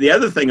the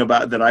other thing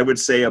about that I would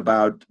say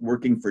about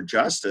working for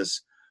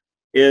justice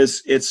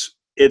is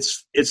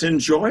it's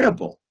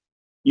enjoyable.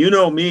 You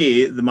know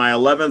me, my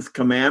 11th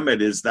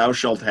commandment is thou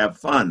shalt have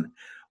fun.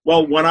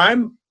 Well, when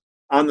I'm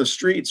on the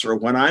streets or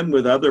when I'm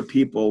with other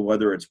people,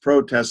 whether it's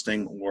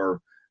protesting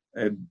or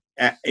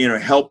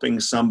helping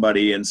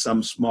somebody in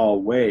some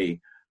small way,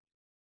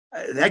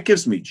 that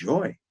gives me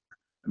joy.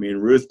 I mean,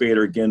 Ruth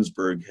Bader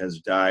Ginsburg has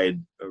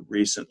died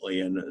recently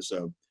and is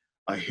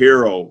a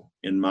hero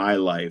in my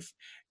life.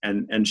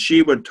 And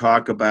she would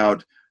talk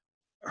about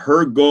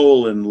her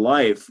goal in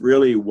life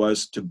really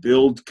was to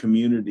build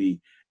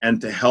community and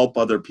to help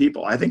other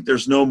people. I think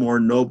there's no more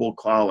noble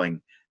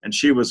calling. And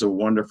she was a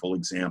wonderful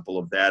example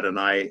of that. And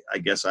I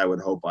guess I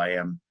would hope I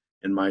am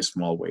in my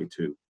small way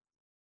too.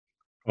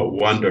 Oh,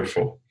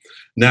 wonderful.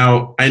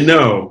 Now, I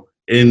know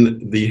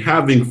in the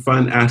having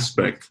fun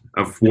aspect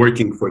of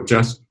working for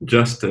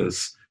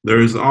justice, there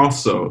is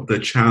also the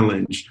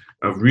challenge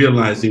of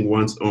realizing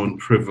one's own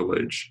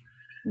privilege.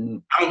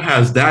 How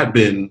has that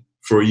been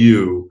for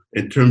you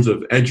in terms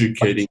of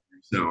educating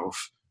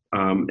yourself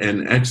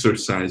and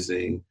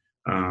exercising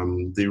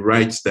the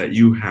rights that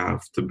you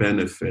have to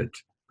benefit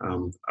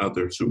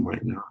others who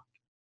might not?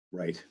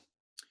 Right.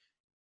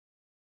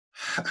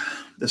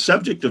 The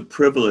subject of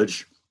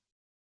privilege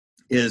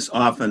is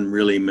often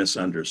really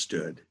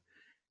misunderstood.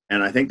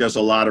 And I think there's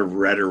a lot of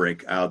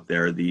rhetoric out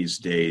there these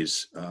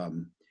days.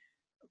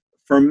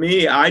 For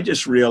me, I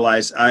just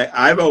realized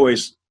I've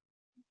always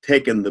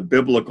taken the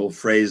biblical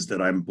phrase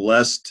that I'm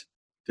blessed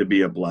to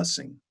be a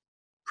blessing.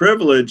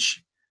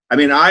 Privilege, I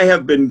mean, I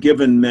have been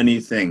given many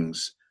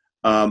things.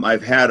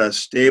 I've had a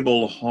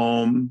stable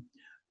home.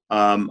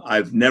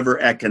 I've never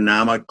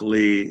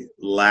economically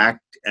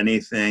lacked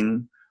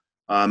anything.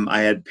 I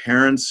had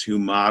parents who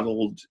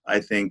modeled, I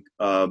think,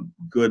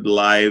 good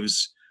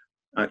lives.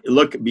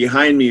 Look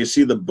behind me, you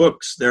see the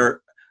books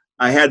there.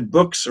 I had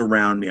books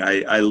around me.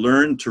 I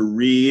learned to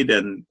read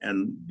and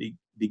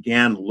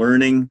began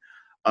learning.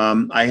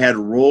 I had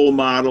role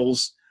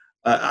models.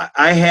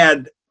 I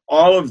had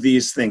all of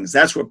these things.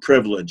 That's what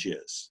privilege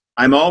is.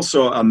 I'm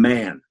also a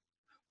man.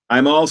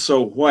 I'm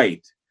also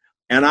white.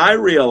 And I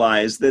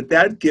realize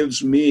that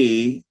gives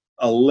me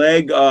a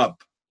leg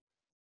up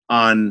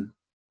on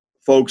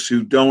folks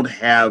who don't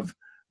have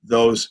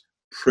those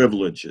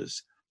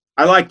privileges.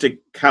 I like to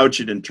couch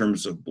it in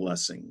terms of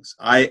blessings.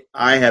 I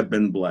have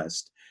been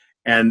blessed.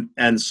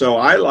 And so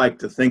I like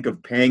to think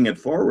of paying it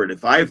forward.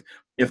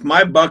 If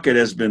my bucket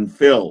has been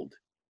filled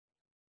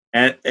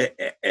and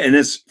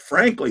it's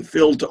frankly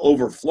filled to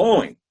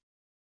overflowing,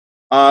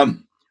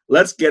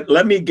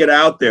 let me get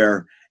out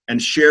there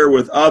and share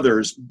with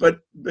others, but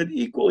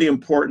equally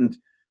important,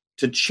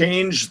 to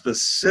change the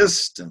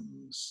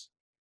systems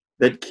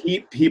that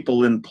keep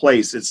people in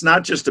place. It's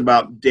not just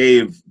about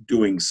Dave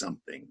doing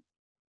something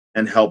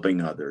and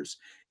helping others.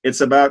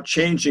 It's about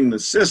changing the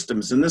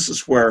systems. And this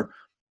is where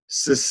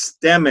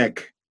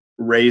systemic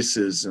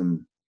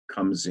racism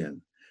comes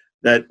in.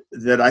 That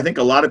I think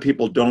a lot of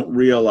people don't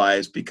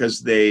realize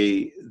because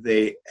they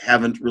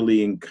haven't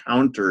really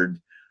encountered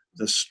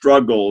the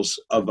struggles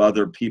of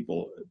other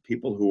people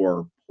who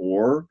are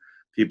poor,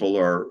 people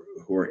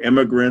who are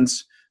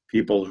immigrants,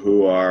 people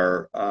who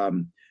are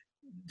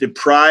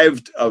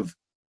deprived of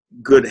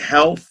good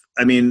health.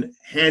 I mean,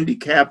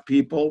 handicapped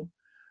people.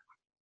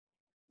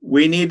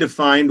 We need to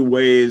find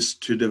ways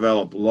to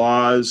develop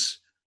laws,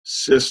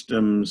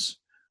 systems,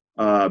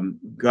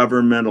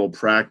 governmental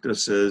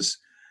practices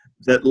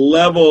that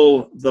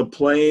level the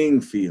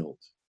playing field.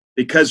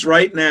 Because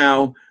right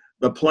now,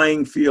 the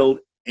playing field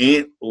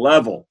ain't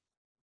level.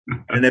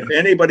 And if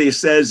anybody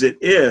says it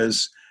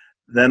is,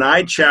 then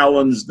I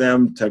challenge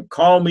them to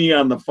call me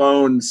on the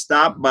phone,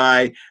 stop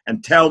by,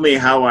 and tell me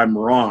how I'm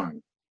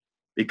wrong.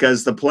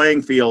 Because the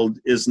playing field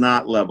is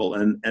not level.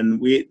 And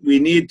we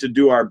need to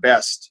do our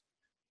best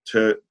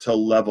to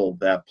level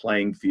that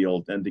playing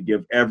field and to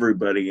give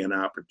everybody an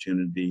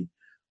opportunity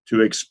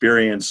to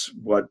experience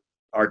what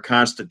our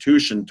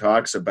Constitution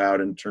talks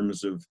about in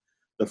terms of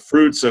the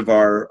fruits of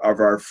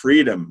our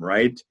freedom,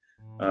 right?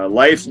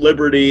 Life,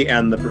 liberty,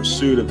 and the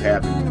pursuit of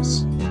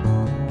happiness.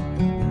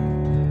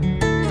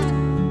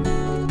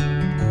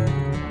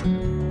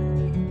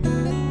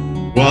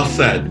 Well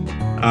said.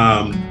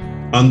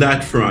 On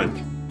that front,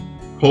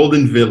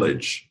 Holden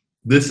Village.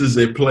 This is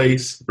a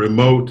place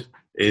remote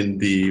in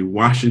the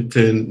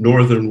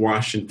northern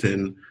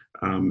Washington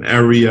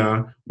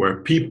area where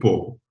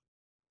people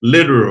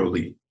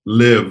literally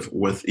live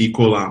with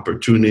equal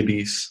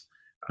opportunities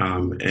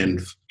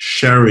and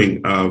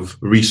sharing of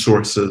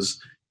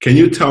resources. Can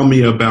you tell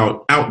me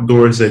about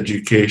outdoors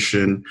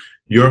education,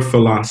 your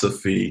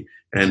philosophy,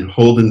 and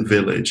Holden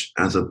Village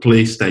as a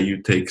place that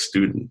you take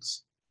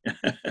students?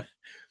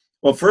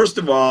 Well, first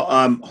of all,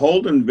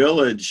 Holden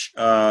Village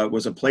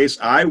was a place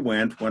I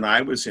went when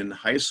I was in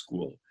high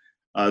school.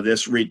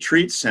 This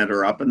retreat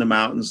center up in the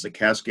mountains, the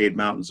Cascade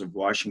Mountains of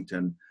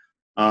Washington,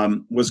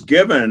 was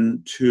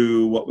given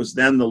to what was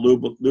then the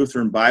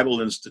Lutheran Bible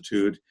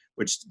Institute,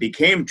 which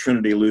became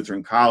Trinity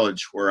Lutheran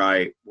College, where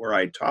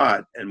I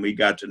taught, and we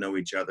got to know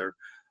each other.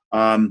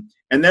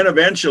 And then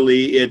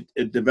eventually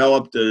it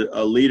developed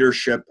a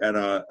leadership and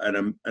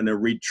a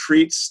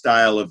retreat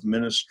style of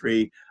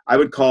ministry. I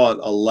would call it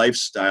a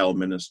lifestyle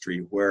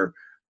ministry,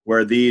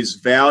 where these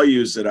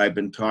values that I've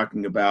been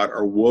talking about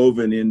are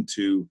woven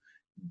into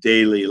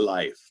daily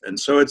life. And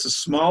so it's a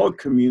small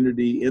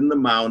community in the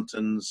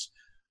mountains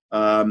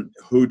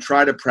who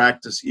try to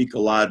practice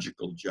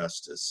ecological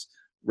justice,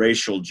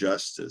 racial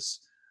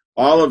justice,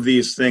 all of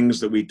these things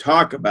that we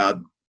talk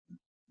about.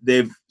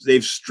 They've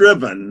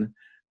striven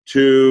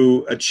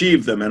to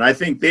achieve them, and I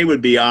think they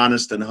would be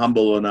honest and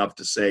humble enough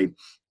to say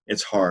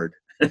it's hard,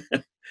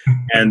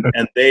 and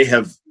they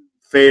have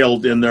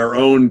failed in their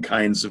own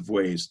kinds of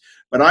ways.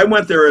 But I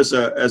went there as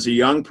a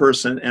young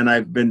person, and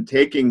I've been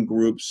taking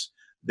groups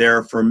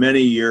there for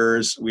many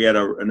years. We had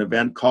an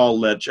event called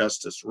Let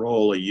Justice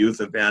Roll, a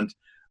youth event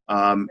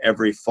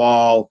every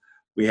fall.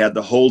 We had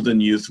the Holden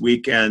Youth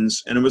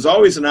Weekends, and it was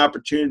always an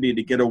opportunity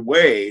to get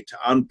away, to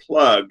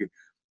unplug,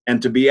 and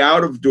to be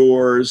out of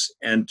doors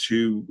and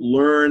to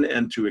learn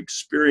and to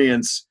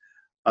experience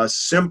a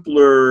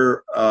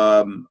simpler,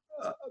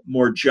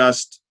 more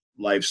just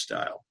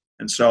lifestyle.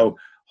 And so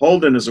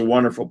Holden is a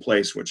wonderful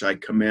place, which I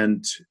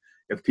commend.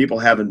 If people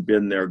haven't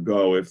been there,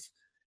 go.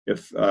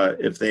 If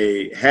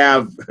they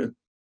have,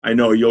 I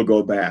know you'll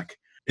go back.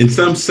 In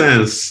some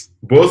sense,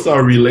 both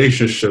our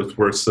relationships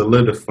were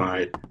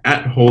solidified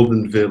at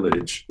Holden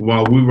Village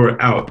while we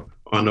were out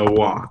on a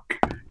walk.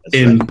 That's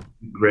in right.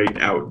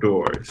 Great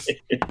outdoors.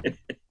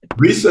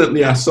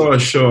 Recently, I saw a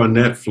show on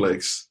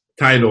Netflix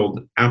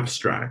titled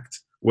Abstract,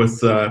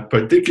 with a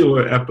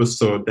particular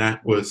episode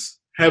that was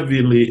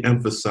heavily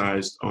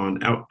emphasized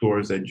on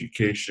outdoors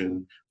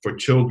education for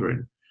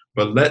children,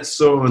 but less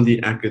so on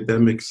the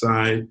academic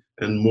side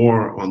and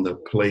more on the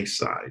play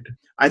side.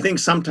 I think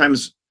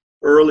sometimes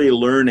early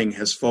learning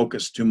has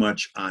focused too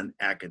much on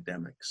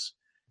academics.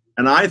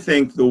 And I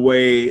think the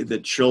way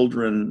that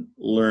children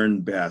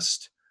learn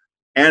best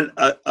and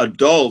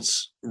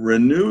adults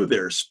renew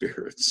their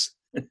spirits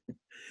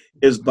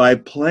is by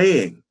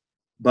playing,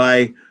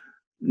 by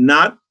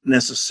not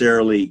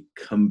necessarily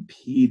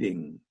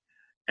competing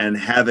and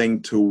having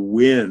to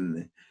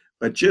win,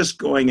 but just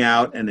going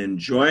out and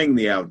enjoying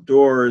the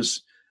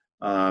outdoors.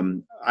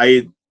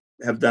 I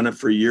have done it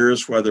for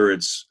years, whether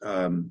it's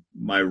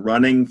my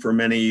running for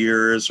many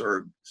years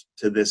or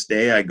to this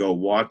day, I go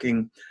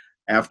walking.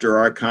 after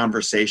our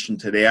conversation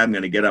today, I'm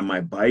going to get on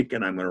my bike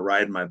and I'm going to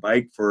ride my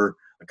bike for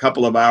a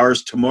couple of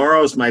hours.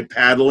 Tomorrow is my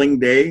paddling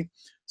day,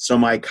 so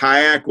my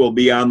kayak will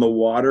be on the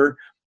water.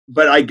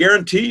 But I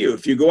guarantee you,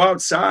 if you go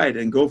outside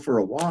and go for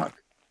a walk,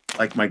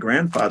 like my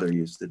grandfather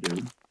used to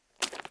do,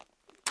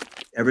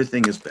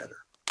 everything is better.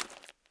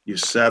 You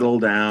settle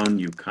down,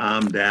 you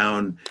calm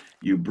down,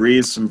 you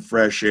breathe some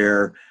fresh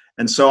air.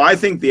 And so I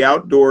think the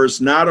outdoors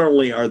not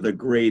only are the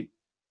great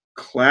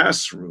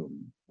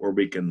classroom where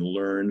we can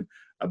learn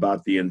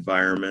about the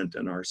environment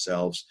and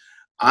ourselves,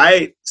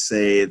 I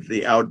say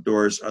the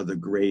outdoors are the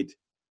great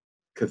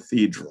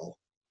cathedral.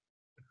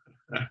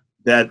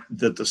 That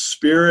the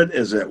spirit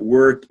is at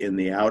work in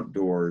the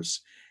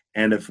outdoors.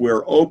 And if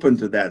we're open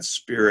to that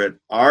spirit,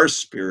 our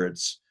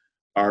spirits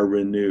are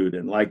renewed.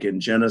 And like in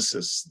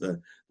Genesis,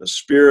 the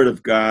Spirit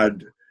of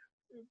God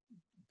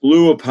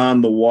blew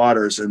upon the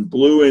waters and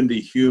blew into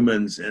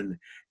humans,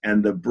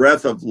 and the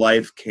breath of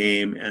life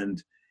came,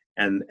 and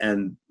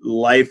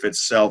life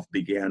itself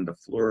began to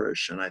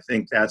flourish. And I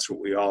think that's what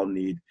we all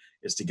need,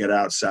 is to get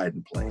outside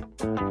and play.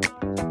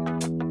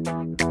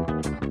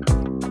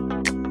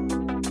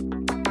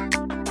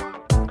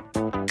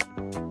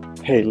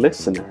 Hey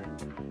listener,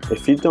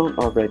 if you don't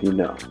already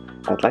know,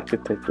 I'd like to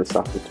take this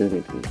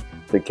opportunity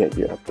to get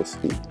you up to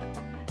speed.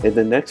 In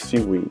the next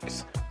few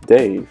weeks,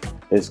 Dave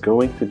is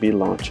going to be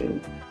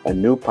launching a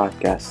new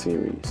podcast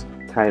series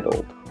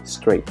titled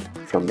Straight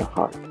from the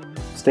Heart.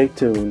 Stay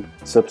tuned,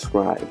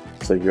 subscribe,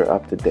 so you're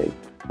up to date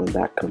when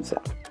that comes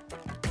out.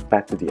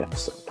 Back to the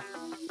episode.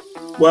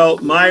 Well,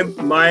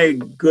 my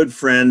good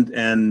friend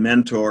and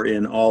mentor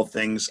in all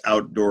things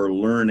outdoor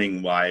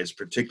learning wise,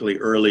 particularly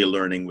early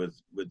learning with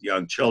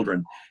young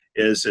children,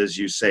 is, as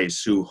you say,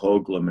 Sue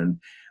Hoagland. And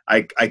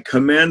I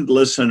commend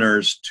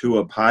listeners to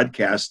a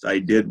podcast I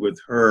did with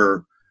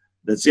her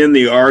that's in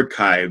the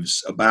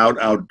archives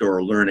about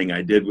outdoor learning.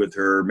 I did with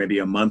her maybe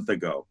a month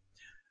ago.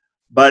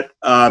 But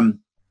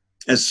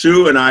as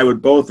Sue and I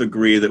would both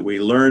agree that we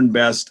learn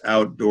best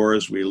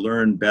outdoors, we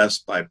learn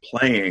best by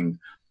playing.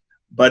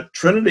 But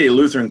Trinity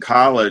Lutheran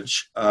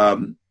College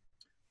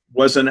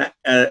was an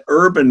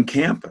urban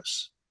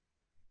campus.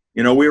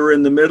 You know, we were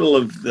in the middle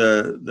of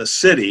the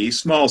city,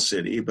 small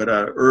city, but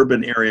an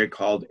urban area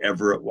called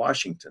Everett,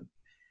 Washington.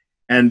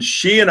 And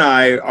she and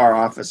I, our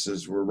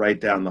offices were right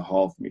down the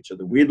hall from each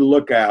other. We'd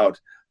look out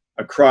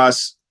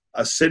across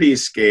a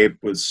cityscape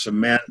with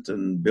cement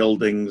and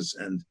buildings,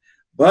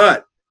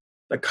 but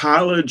the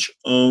college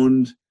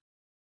owned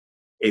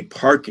a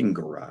parking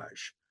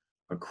garage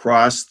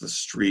across the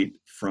street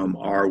from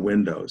our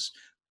windows,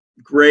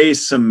 gray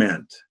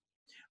cement.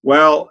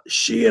 Well,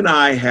 she and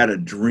I had a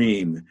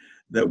dream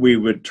that we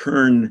would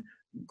turn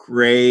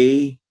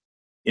gray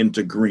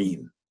into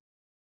green.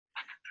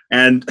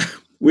 And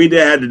we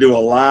had to do a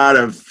lot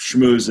of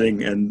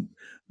schmoozing and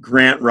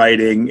grant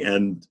writing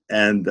and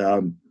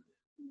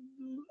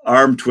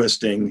arm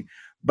twisting.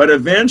 But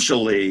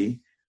eventually,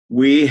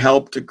 we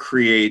helped to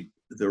create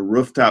the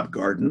rooftop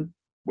garden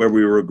where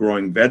we were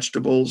growing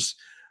vegetables,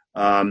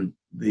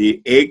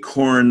 the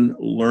Acorn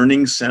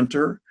Learning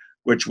Center,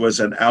 which was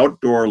an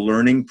outdoor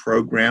learning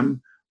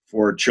program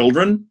for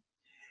children.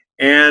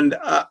 And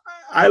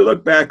I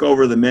look back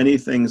over the many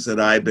things that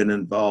I've been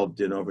involved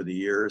in over the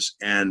years,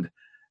 and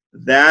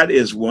that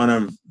is one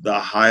of the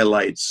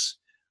highlights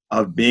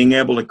of being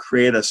able to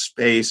create a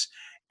space.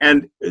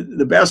 And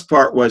the best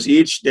part was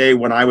each day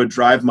when I would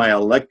drive my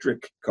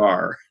electric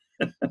car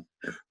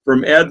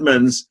from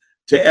Edmonds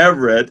to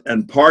Everett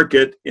and park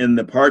it in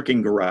the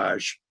parking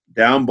garage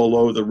down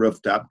below the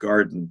rooftop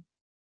garden,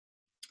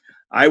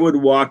 I would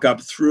walk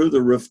up through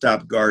the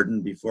rooftop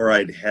garden before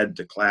I'd head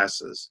to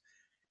classes.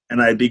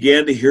 And I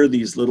began to hear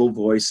these little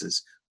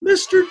voices,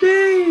 Mr.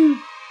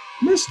 Dave,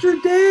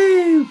 Mr.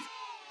 Dave.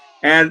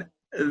 And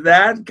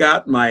that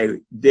got my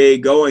day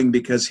going,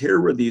 because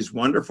here were these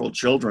wonderful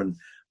children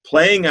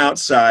playing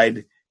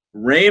outside,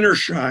 rain or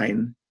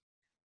shine,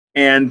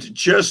 and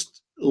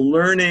just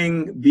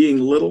learning, being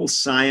little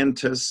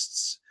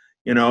scientists,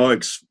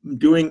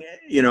 doing,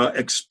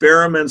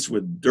 experiments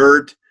with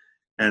dirt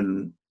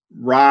and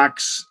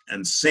rocks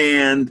and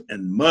sand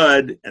and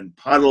mud and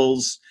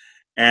puddles.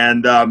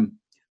 And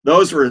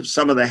those were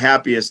some of the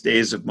happiest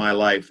days of my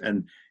life.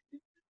 And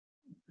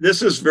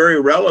this is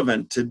very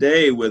relevant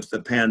today with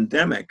the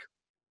pandemic.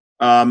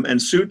 And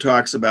Sue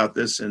talks about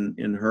this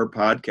in her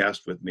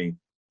podcast with me.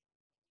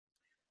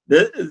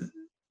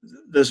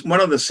 This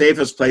one of the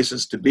safest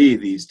places to be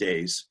these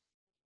days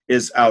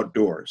is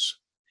outdoors.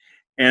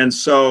 And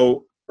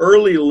so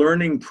early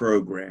learning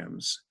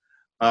programs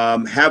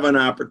have an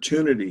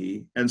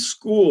opportunity, and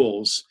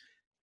schools,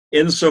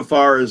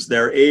 insofar as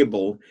they're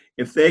able,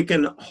 if they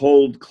can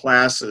hold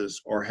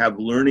classes or have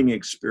learning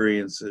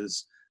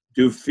experiences,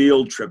 do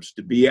field trips,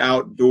 to be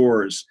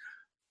outdoors,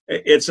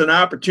 it's an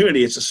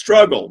opportunity. It's a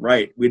struggle,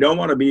 right? We don't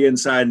want to be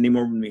inside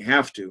anymore when we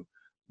have to,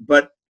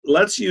 but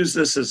let's use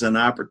this as an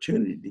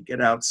opportunity to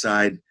get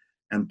outside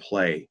and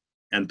play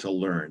and to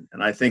learn.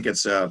 And I think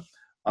it's a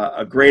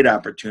great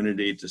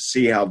opportunity to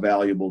see how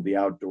valuable the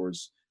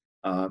outdoors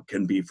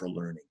can be for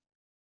learning.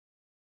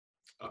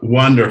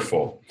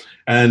 Wonderful.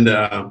 And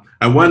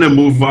I want to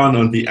move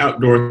on the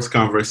outdoors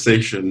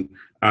conversation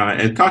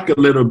and talk a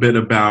little bit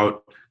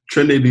about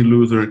Trinity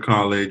Lutheran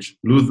College,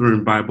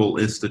 Lutheran Bible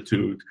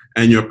Institute,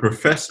 and your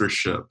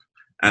professorship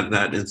at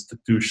that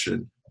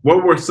institution.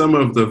 What were some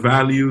of the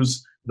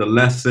values, the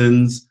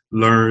lessons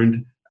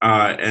learned,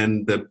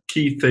 and the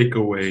key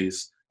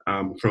takeaways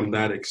from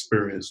that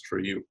experience for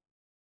you?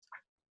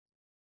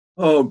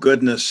 Oh,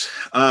 goodness.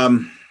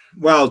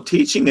 Well,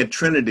 teaching at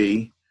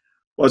Trinity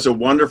was a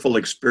wonderful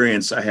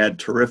experience. I had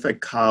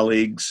terrific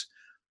colleagues.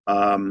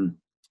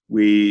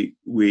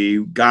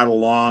 We got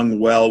along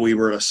well. We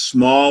were a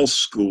small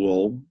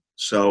school,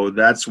 so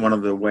that's one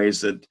of the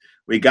ways that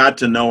we got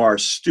to know our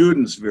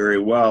students very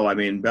well. I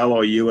mean,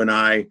 Bello, you and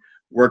I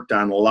worked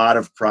on a lot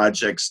of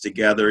projects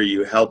together.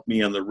 You helped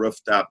me on the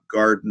rooftop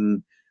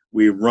garden.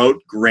 We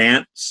wrote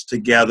grants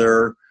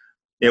together.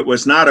 It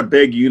was not a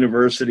big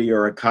university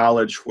or a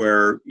college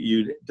where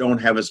you don't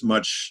have as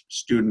much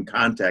student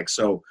contact.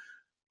 So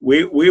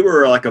we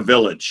were like a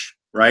village,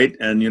 right?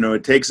 And,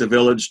 it takes a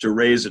village to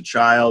raise a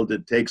child.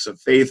 It takes a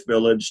faith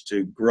village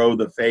to grow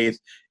the faith.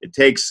 It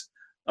takes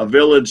a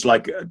village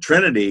like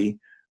Trinity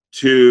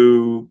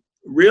to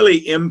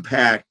really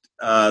impact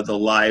the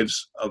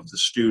lives of the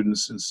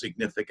students in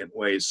significant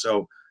ways.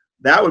 So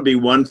that would be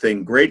one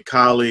thing. Great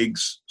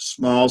colleagues,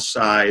 small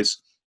size.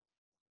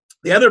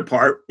 The other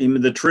part,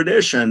 the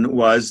tradition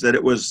was that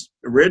it was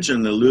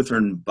originally the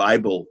Lutheran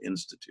Bible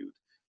Institute.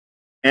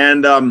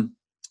 And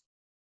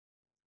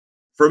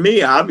for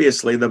me,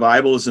 obviously, the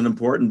Bible is an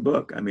important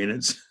book. I mean,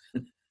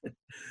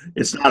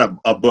 it's not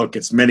a book,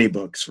 it's many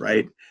books,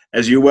 right?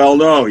 As you well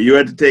know, you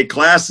had to take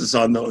classes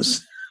on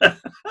those.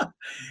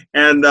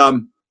 And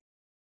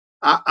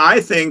I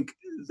think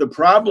the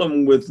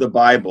problem with the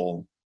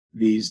Bible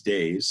these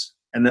days,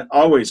 and it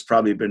always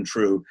probably been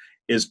true,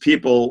 is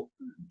people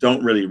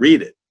don't really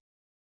read it,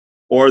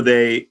 or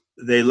they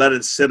let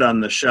it sit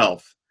on the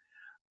shelf,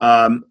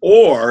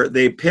 or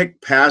they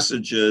pick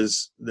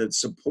passages that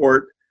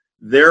support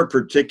their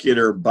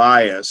particular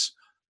bias,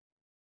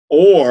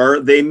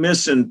 or they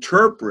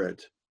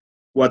misinterpret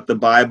what the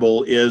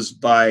Bible is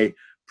by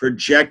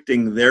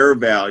projecting their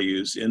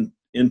values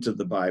into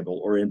the Bible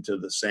or into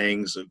the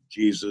sayings of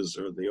Jesus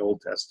or the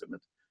Old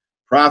Testament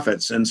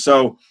prophets. And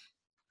so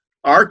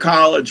our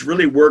college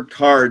really worked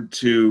hard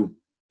to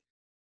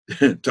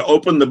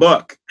open the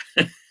book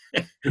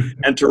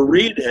and to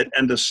read it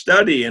and to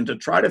study and to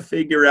try to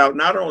figure out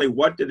not only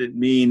what did it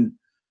mean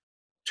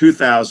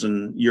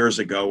 2,000 years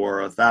ago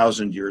or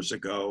 1,000 years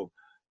ago,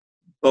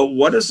 but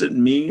what does it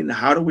mean?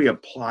 How do we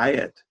apply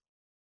it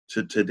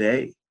to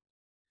today?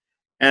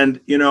 And,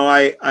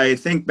 I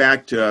think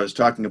back to, I was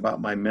talking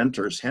about my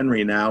mentors.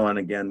 Henry Nouwen,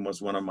 again, was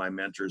one of my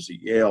mentors at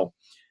Yale.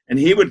 And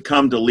he would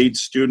come to lead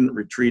student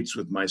retreats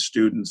with my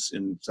students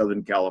in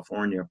Southern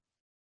California.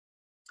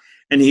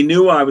 And he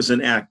knew I was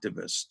an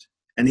activist.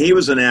 And he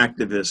was an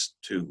activist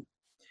too.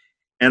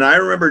 And I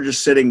remember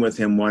just sitting with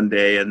him one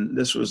day, and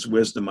this was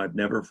wisdom I've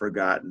never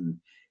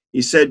forgotten.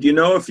 He said,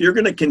 if you're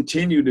going to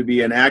continue to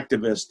be an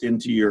activist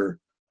into your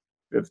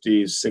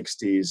 50s,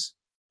 60s,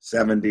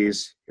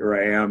 70s, here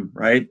I am,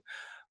 right?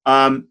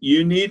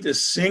 You need to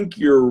sink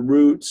your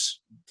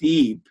roots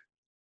deep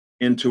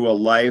into a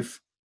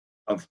life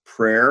of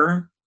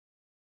prayer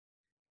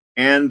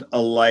and a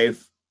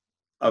life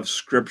of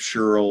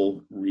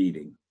scriptural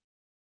reading,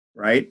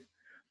 right?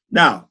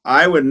 Now,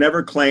 I would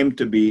never claim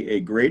to be a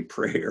great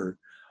prayer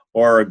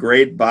or a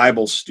great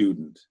Bible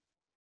student,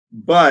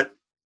 but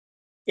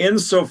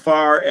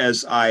insofar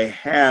as I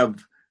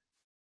have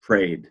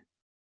prayed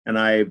and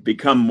I've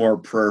become more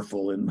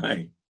prayerful in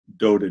my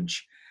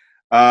dotage,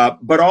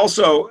 but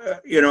also,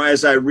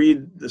 as I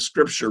read the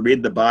scripture,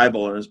 read the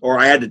Bible, or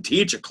I had to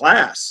teach a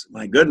class,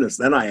 my goodness,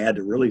 then I had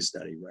to really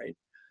study, right?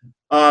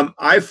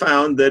 I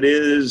found that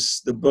it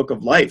is the book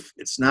of life.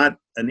 It's not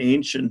an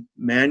ancient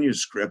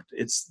manuscript.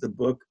 It's the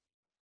book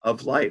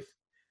of life.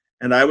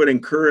 And I would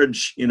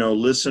encourage,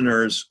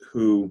 listeners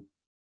who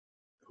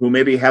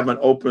maybe haven't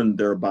opened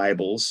their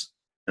Bibles,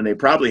 and they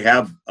probably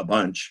have a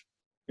bunch,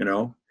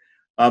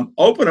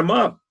 open them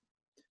up.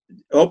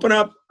 Open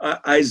up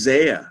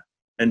Isaiah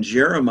and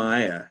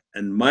Jeremiah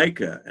and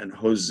Micah and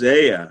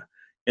Hosea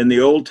in the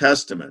Old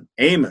Testament,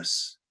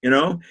 Amos,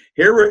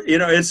 here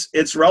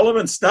it's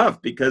relevant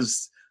stuff,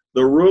 because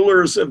the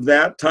rulers of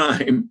that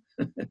time,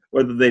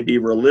 whether they be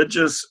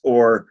religious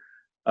or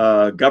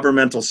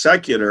governmental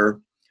secular,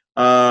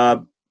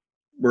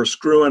 were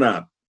screwing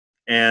up.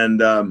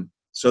 And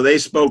so they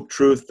spoke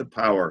truth to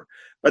power.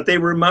 But they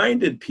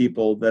reminded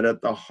people that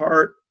at the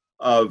heart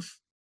of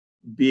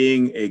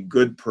being a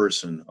good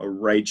person, a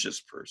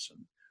righteous person,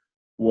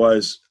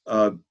 was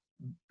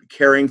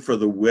caring for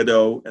the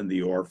widow and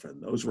the orphan.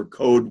 Those were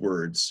code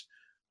words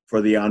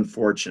for the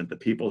unfortunate, the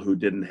people who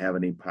didn't have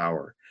any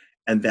power.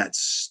 And that's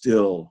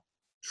still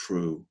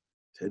true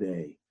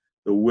today.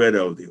 The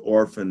widow, the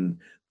orphan,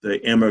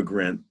 the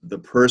immigrant, the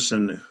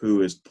person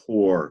who is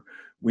poor.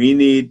 We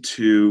need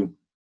to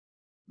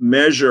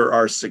measure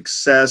our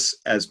success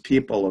as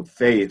people of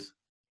faith,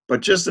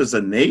 but just as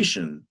a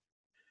nation,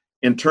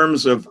 in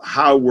terms of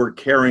how we're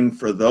caring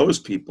for those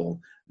people,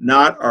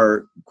 not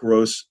our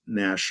gross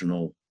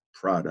national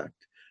product,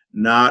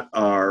 not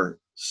our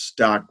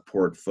stock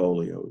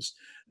portfolios,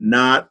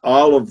 not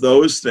all of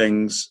those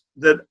things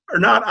that are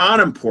not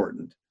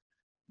unimportant,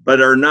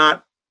 but are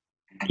not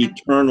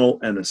eternal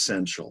and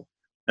essential.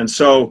 And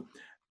so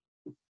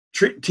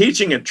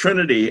teaching at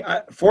Trinity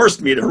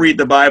forced me to read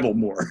the Bible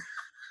more,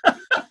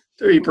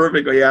 to be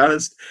perfectly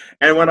honest.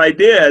 And when I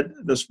did,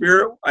 the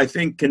Spirit, I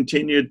think,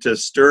 continued to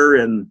stir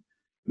in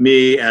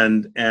me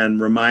and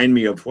remind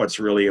me of what's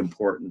really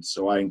important.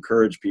 So I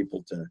encourage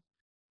people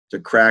to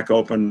crack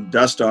open,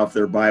 dust off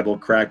their Bible,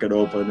 crack it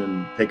open,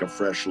 and take a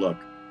fresh look.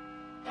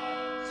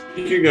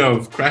 Speaking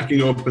of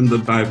cracking open the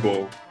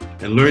Bible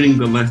and learning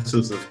the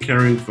lessons of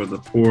caring for the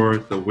poor,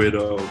 the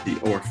widow, the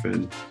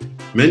orphan,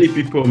 many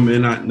people may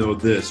not know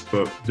this,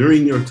 but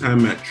during your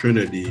time at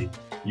Trinity,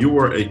 you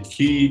were a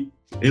key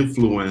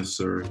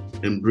influencer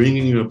in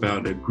bringing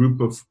about a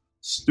group of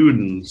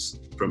students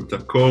from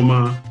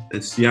Tacoma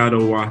and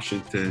Seattle,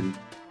 Washington,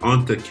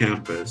 onto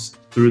campus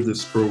through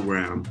this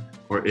program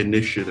or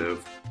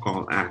initiative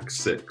called Act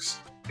 6.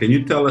 Can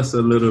you tell us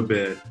a little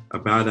bit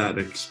about that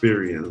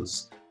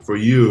experience for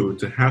you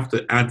to have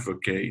to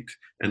advocate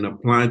and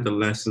apply the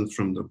lessons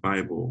from the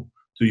Bible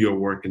to your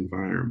work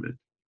environment?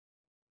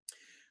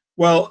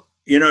 Well,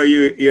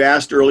 you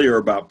asked earlier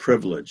about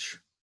privilege.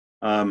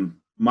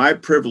 My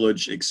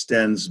privilege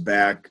extends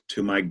back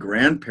to my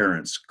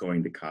grandparents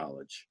going to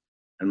college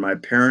and my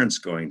parents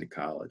going to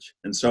college.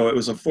 And so it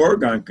was a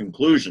foregone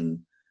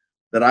conclusion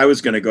that I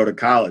was going to go to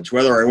college,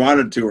 whether I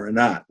wanted to or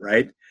not,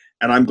 right?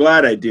 And I'm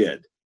glad I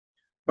did.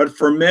 But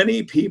for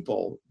many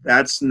people,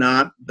 that's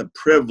not the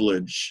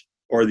privilege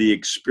or the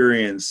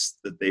experience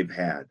that they've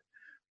had.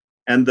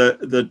 And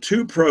the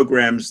two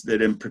programs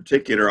that in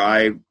particular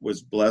I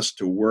was blessed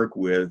to work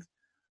with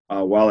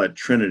while at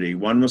Trinity,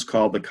 one was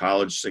called the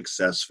College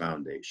Success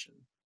Foundation,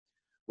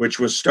 which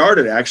was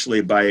started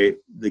actually by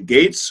the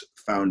Gates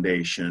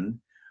Foundation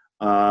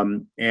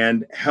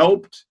and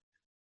helped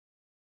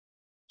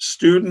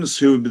students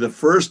who were the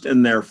first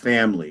in their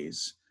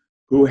families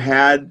who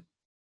had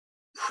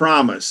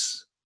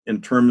promise in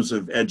terms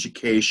of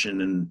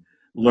education and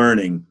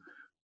learning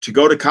to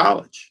go to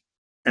college.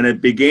 And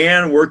it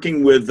began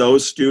working with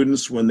those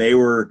students when they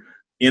were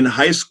in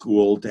high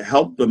school to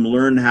help them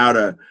learn how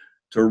to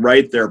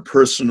write their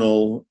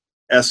personal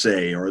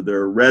essay or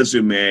their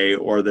resume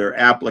or their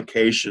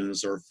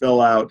applications or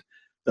fill out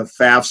the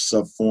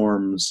FAFSA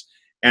forms.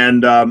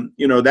 And,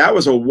 that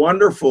was a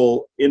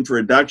wonderful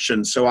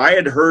introduction. So I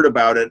had heard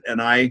about it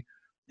and I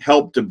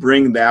helped to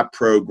bring that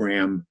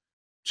program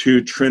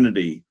to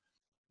Trinity.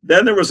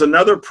 Then there was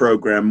another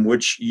program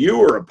which you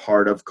were a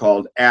part of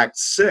called Act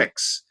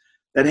 6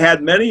 that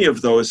had many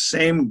of those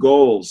same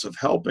goals of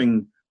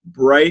helping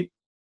bright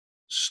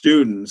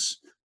students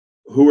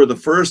who were the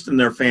first in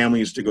their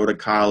families to go to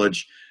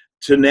college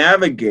to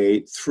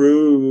navigate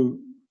through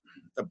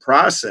the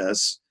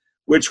process,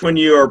 which when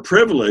you are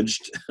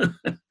privileged,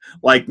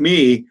 like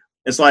me,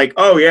 it's like,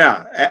 oh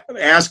yeah,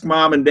 ask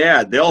mom and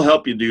dad, they'll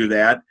help you do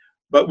that.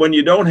 But when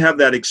you don't have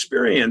that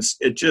experience,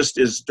 it just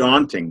is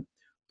daunting.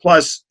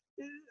 Plus,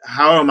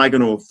 how am I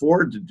going to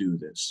afford to do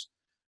this?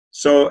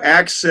 So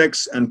Act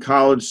 6 and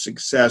College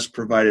Success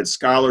provided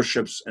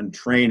scholarships and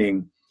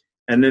training.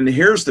 And then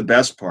here's the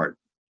best part.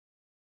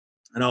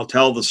 And I'll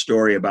tell the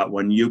story about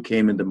when you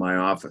came into my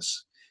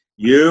office.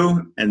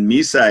 You and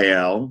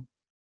Misael,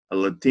 a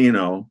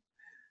Latino,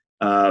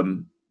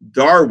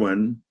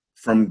 Darwin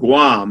from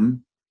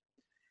Guam,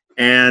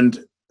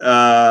 and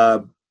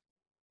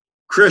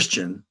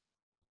Christian,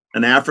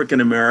 an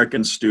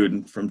African-American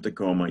student from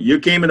Tacoma. You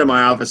came into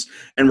my office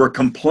and were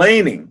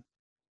complaining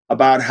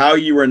about how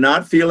you were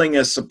not feeling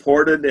as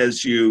supported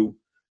as you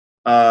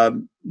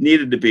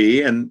needed to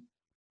be. And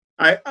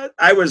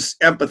I was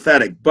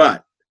empathetic,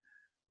 but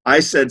I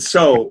said,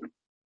 so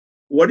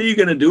what are you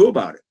going to do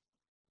about it?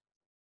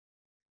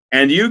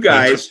 And you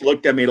guys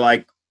looked at me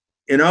like,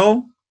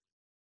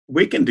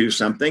 we can do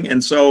something.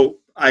 And so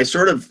I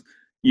sort of,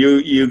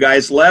 you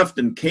guys left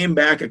and came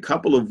back a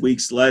couple of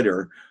weeks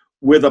later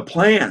with a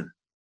plan.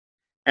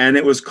 And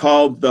it was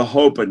called the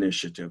HOPE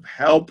Initiative,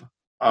 Help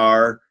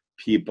Our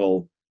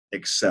People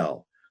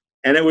Excel.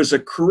 And it was a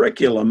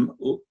curriculum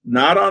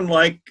not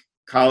unlike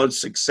College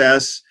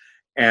Success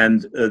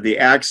and the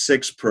Act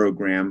 6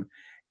 program.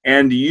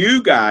 And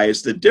you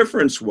guys, the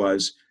difference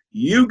was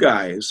you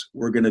guys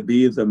were going to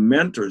be the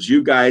mentors,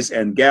 you guys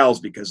and gals,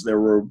 because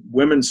there were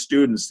women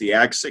students, the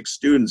Act 6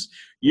 students.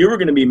 You were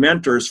going to be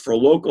mentors for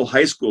local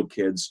high school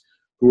kids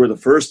who were the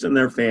first in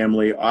their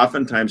family,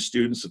 oftentimes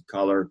students of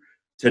color,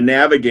 to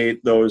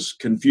navigate those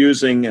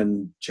confusing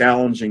and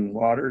challenging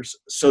waters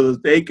so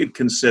that they could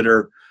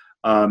consider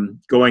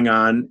going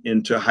on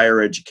into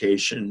higher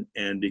education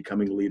and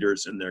becoming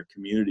leaders in their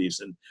communities.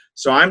 And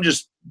so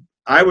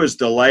I was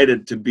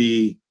delighted to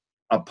be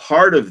a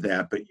part of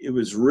that, but it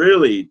was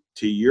really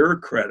to your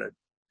credit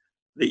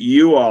that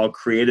you all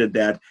created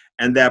that,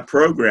 and that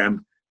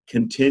program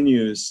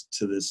continues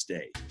to this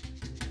day.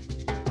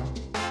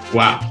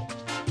 Wow.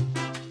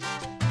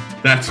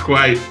 That's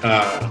quite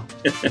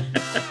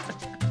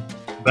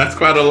that's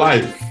quite a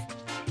life.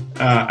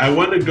 I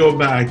want to go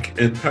back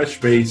and touch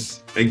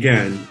base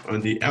again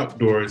on the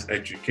outdoors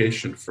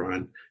education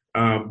front,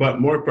 but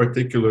more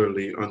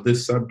particularly on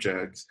this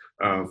subject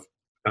of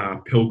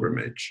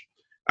pilgrimage.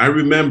 I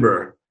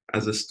remember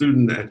as a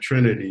student at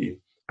Trinity,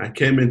 I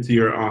came into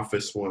your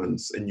office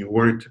once and you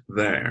weren't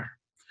there.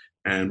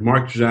 And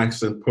Mark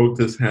Jackson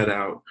poked his head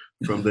out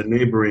from the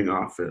neighboring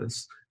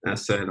office and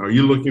said, "Are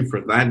you looking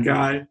for that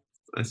guy?"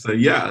 I said,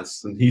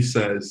 "Yes." And he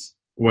says,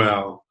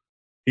 "Well,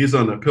 he's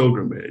on a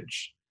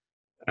pilgrimage."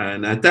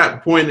 And at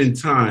that point in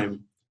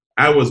time,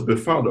 I was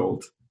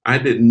befuddled. I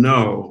didn't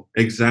know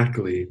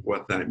exactly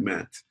what that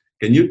meant.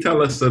 Can you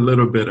tell us a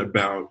little bit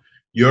about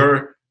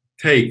your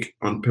take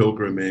on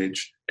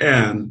pilgrimage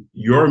and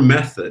your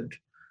method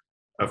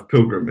of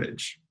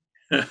pilgrimage?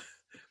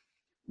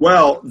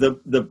 Well,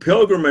 the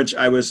pilgrimage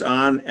I was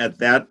on at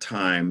that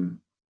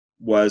time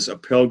was a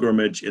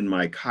pilgrimage in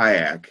my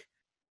kayak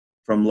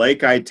from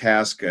Lake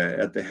Itasca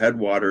at the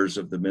headwaters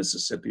of the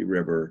Mississippi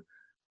River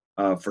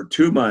for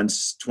 2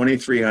 months,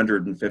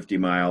 2,350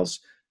 miles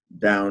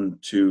down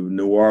to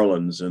New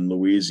Orleans in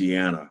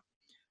Louisiana.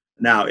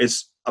 Now,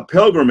 it's a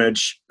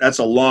pilgrimage. That's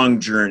a long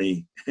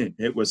journey.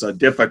 It was a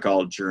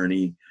difficult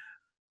journey,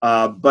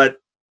 but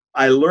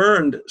I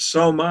learned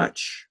so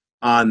much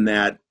on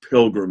that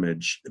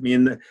pilgrimage. I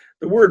mean,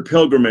 the word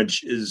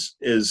pilgrimage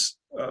is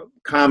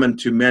common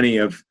to many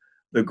of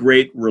the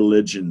great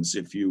religions,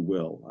 if you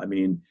will. I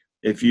mean,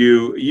 if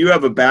you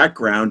have a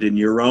background in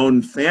your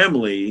own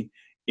family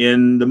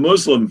in the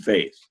Muslim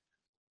faith,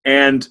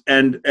 and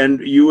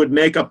you would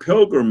make a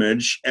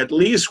pilgrimage at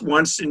least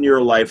once in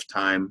your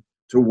lifetime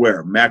to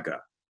where?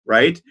 Mecca,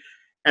 right?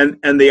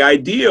 And the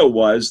idea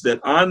was that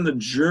on the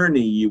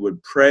journey you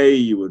would pray,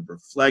 you would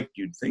reflect,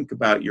 you'd think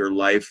about your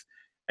life,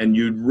 and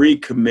you'd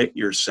recommit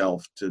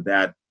yourself to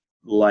that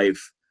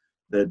life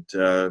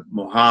that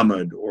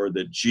Muhammad or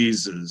that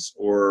Jesus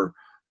or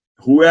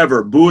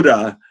whoever,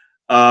 Buddha,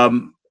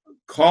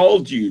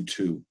 called you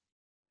to.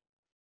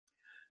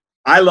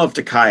 I love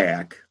to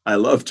kayak. I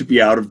love to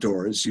be out of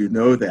doors. You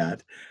know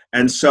that.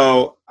 And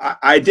so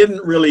I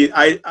didn't really,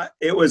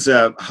 it was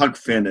a Huck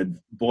Finn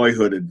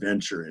boyhood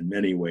adventure in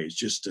many ways,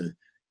 just to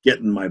get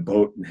in my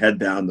boat and head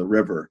down the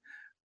river.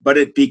 But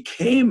it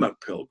became a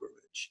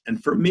pilgrimage.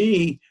 And for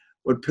me,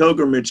 what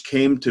pilgrimage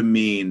came to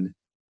mean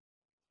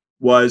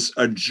was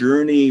a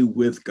journey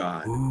with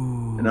God.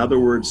 In other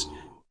words,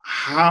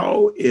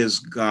 how is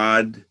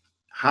God,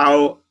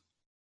 how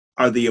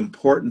are the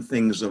important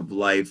things of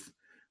life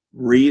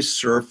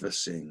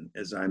resurfacing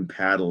as I'm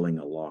paddling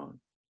along,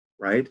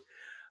 right?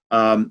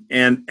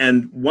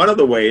 And one of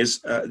the ways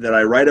that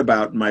I write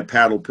about in my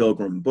Paddle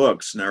Pilgrim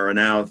books, and there are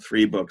now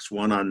 3 books,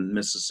 one on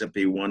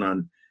Mississippi, one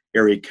on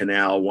Erie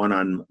Canal, one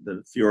on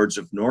the fjords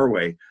of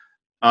Norway.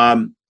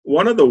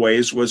 One of the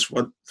ways was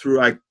what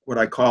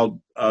I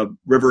called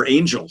river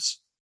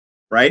angels,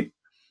 right?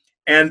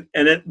 And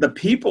the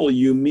people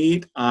you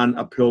meet on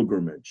a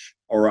pilgrimage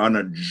or on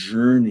a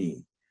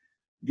journey,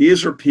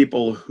 these are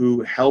people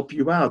who help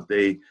you out.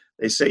 They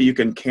say, you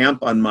can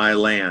camp on my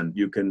land.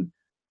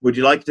 Would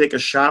you like to take a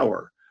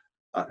shower?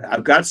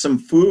 I've got some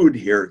food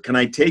here. Can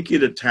I take you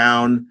to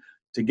town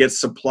to get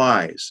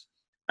supplies?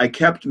 I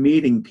kept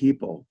meeting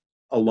people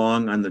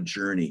along on the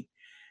journey.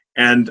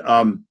 And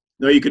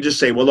no, you could just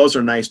say, well, those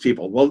are nice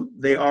people. Well,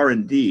 they are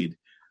indeed.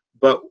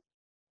 But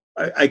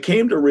I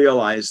came to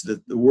realize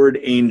that the word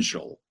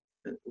angel,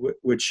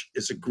 which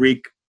is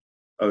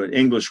an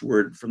English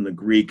word from the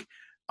Greek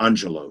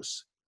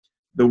angelos,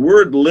 the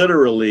word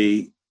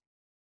literally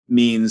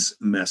means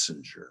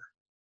messenger,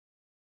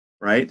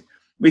 right?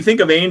 We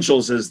think of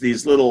angels as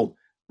these little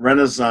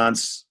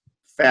Renaissance,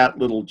 fat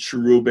little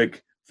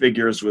cherubic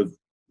figures with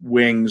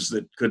wings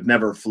that could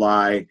never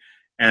fly,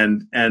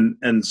 and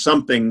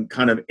something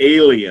kind of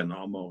alien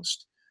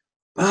almost.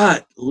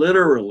 But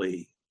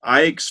literally,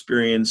 I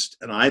experienced,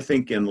 and I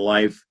think in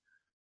life,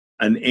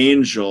 an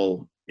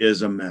angel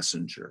is a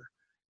messenger.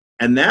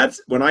 And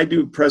that's when I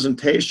do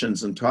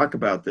presentations and talk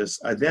about this,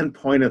 I then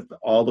point at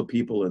all the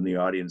people in the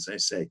audience. I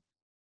say,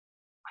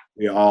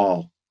 we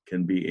all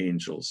can be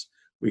angels.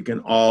 We can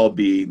all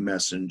be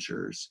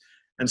messengers.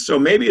 And so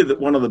maybe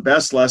one of the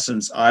best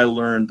lessons I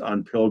learned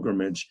on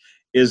pilgrimage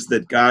is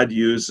that God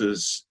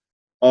uses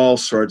all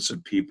sorts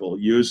of people,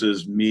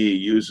 uses me,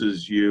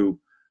 uses you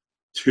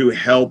to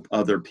help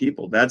other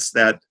people. That's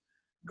that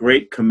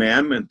great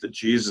commandment that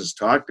Jesus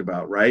talked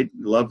about, right?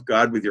 Love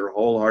God with your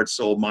whole heart,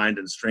 soul, mind,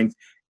 and strength,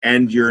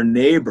 and your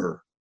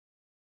neighbor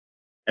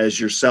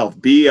as yourself.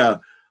 Be a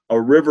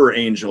river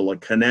angel, a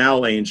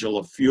canal angel,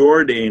 a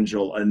fjord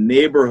angel, a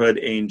neighborhood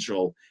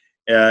angel,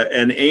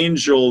 an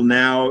angel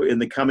now in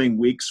the coming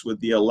weeks with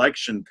the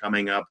election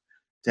coming up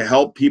to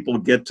help people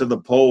get to the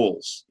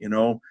polls.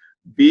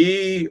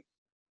 Be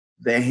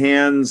the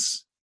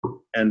hands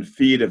and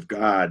feet of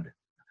God.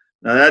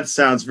 Now that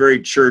sounds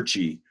very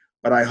churchy,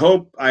 but I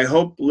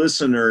hope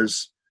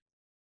listeners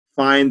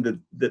find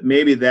that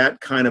maybe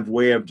that kind of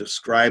way of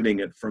describing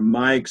it from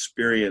my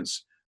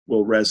experience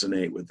will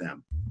resonate with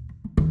them.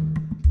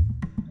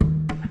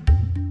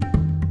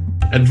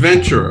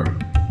 Adventurer.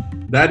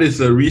 That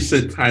is a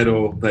recent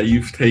title that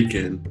you've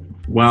taken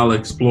while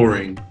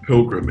exploring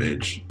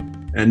pilgrimage.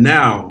 And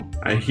now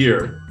I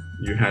hear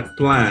you had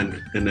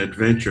planned an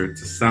adventure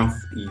to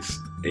Southeast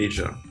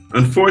Asia.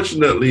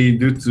 Unfortunately,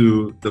 due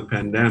to the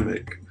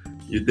pandemic,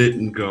 you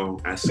didn't go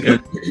as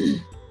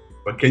scheduled.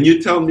 But can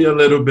you tell me a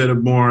little bit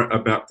more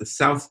about the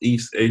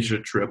Southeast Asia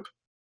trip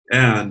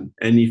and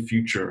any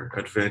future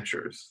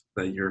adventures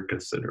that you're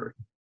considering?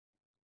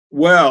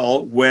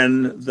 Well,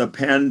 when the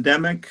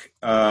pandemic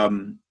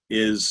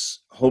is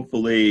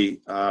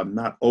hopefully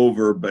not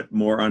over, but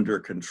more under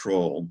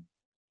control,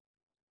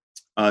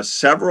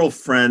 several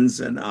friends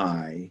and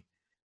I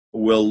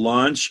will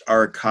launch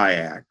our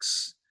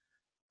kayaks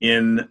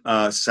in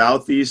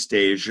Southeast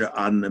Asia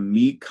on the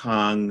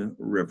Mekong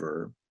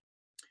River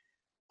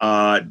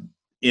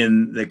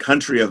in the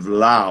country of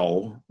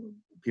Laos.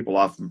 People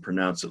often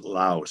pronounce it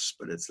Laos,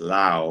 but it's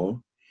Laos.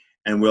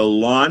 And we'll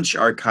launch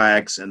our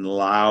kayaks in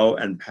Laos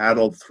and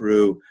paddle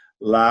through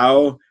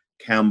Laos,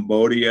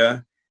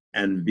 Cambodia,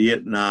 and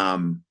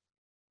Vietnam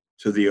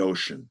to the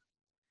ocean.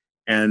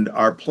 And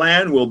our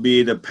plan will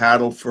be to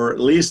paddle for at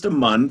least a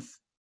month,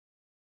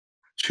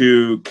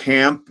 to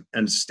camp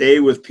and stay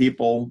with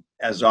people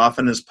as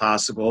often as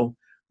possible,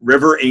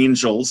 river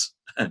angels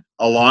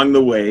along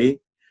the way,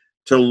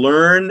 to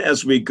learn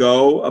as we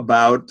go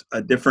about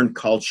a different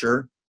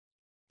culture.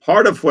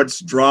 Part of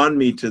what's drawn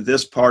me to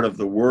this part of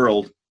the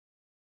world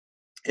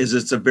is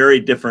it's a very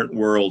different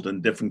world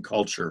and different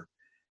culture.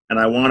 And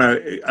I want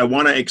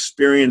to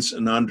experience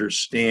and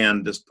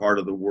understand this part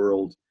of the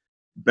world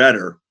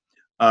better.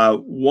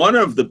 One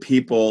of the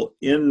people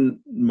in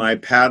my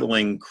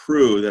paddling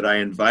crew that I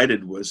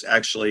invited was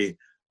actually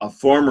a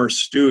former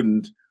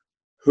student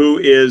who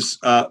is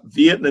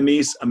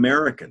Vietnamese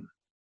American.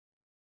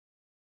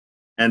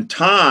 And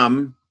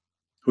Tom,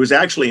 who's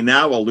actually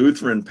now a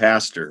Lutheran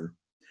pastor,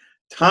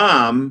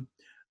 Tom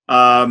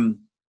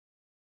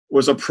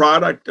was a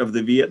product of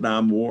the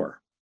Vietnam War.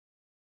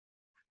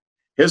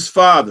 His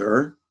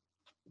father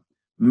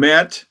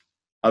met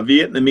a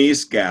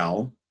Vietnamese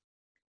gal,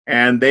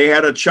 and they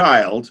had a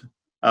child,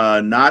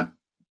 not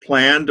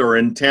planned or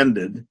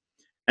intended,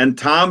 and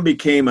Tom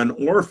became an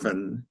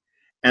orphan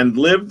and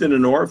lived in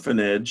an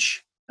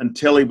orphanage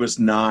until he was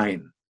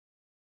 9.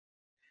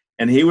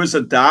 And he was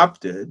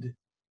adopted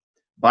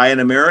by an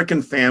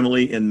American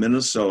family in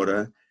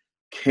Minnesota,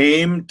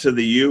 came to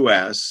the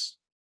US,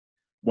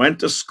 went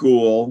to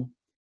school,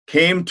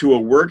 came to a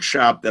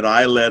workshop that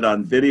I led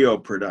on video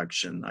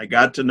production. I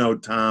got to know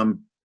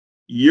Tom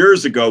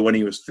years ago when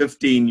he was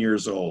 15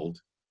 years old.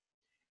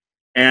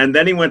 And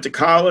then he went to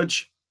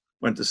college,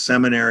 went to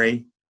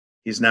seminary.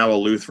 He's now a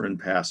Lutheran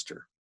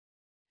pastor.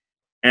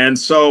 And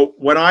so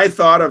when I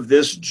thought of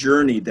this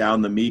journey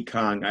down the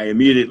Mekong, I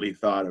immediately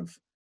thought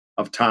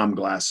of Tom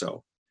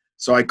Glasso.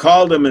 So I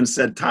called him and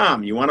said,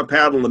 Tom, you want to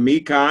paddle the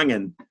Mekong?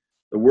 And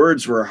the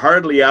words were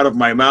hardly out of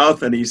my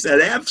mouth. And he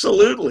said,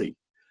 absolutely.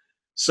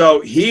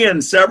 So he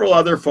and several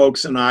other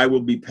folks and I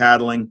will be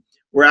paddling.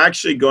 We're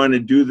actually going to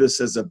do this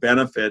as a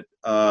benefit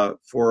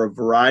for a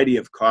variety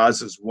of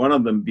causes, one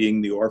of them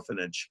being the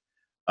orphanage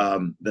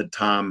that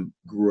Tom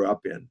grew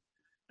up in.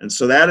 And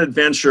so that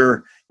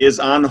adventure is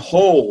on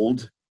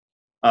hold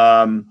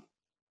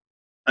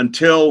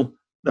until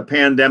the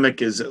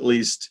pandemic is at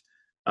least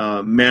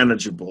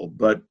manageable.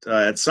 But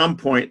at some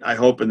point, I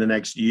hope in the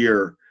next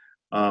year,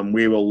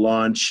 we will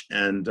launch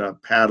and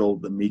paddle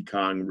the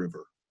Mekong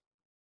River.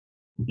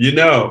 You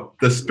know,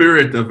 the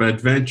spirit of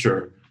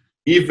adventure,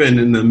 even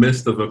in the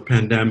midst of a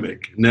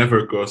pandemic,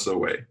 never goes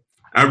away.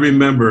 I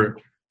remember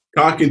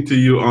talking to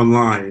you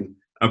online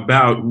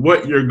about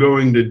what you're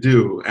going to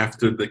do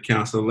after the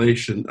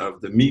cancellation of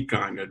the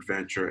Mekong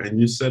adventure. And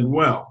you said,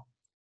 well,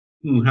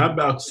 how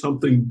about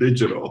something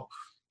digital?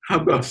 How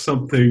about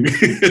something...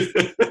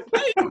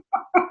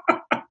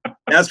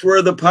 That's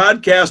where the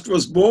podcast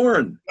was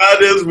born.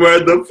 That is where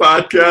the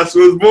podcast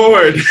was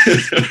born.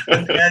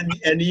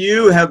 and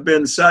you have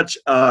been such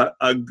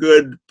a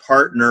good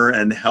partner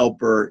and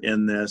helper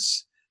in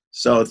this.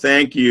 So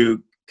thank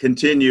you.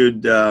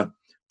 Continued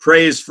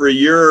praise for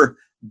your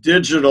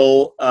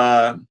digital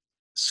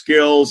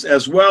skills,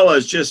 as well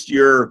as just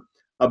your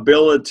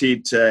ability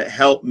to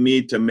help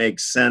me to make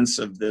sense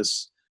of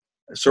this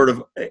sort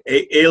of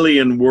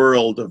alien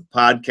world of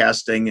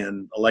podcasting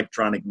and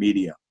electronic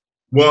media.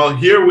 Well,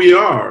 here we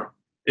are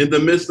in the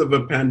midst of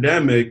a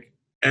pandemic,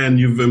 and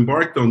you've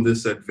embarked on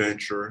this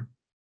adventure,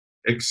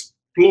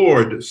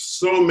 explored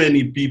so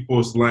many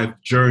people's life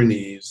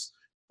journeys,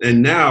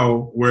 and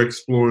now we're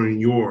exploring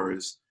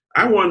yours.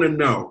 I want to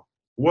know,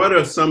 what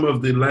are some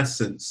of the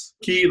lessons,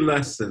 key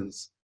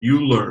lessons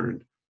you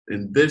learned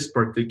in this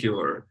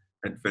particular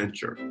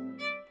adventure?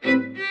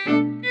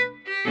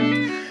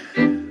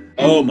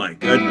 Oh my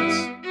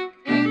goodness.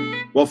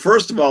 Well,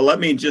 first of all, let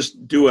me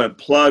just do a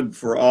plug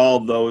for all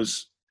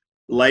those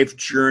life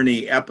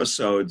journey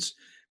episodes,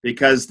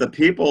 because the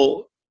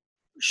people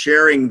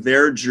sharing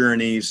their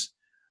journeys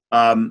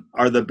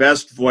are the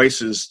best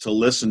voices to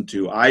listen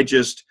to. I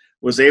just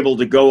was able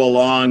to go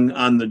along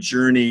on the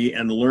journey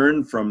and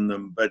learn from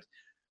them. But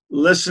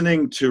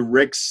listening to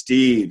Rick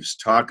Steves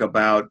talk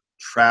about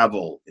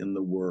travel in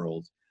the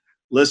world,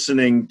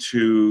 listening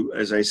to,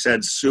 as I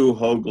said, Sue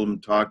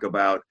Hoagland talk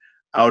about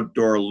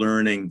outdoor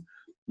learning,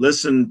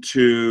 listen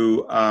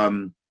to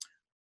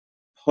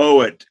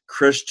poet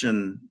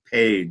Christian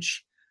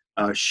Page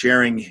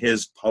sharing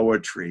his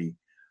poetry,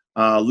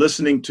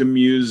 listening to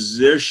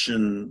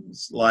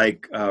musicians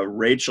like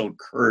Rachel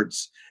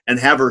Kurtz and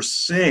have her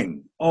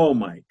sing. Oh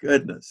my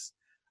goodness.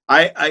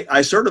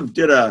 I sort of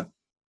did a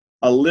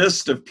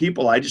list of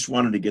people I just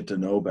wanted to get to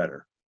know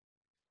better.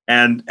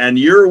 And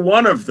you're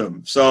one of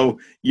them. So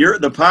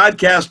the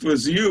podcast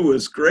with you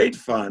was great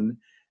fun.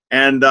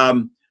 And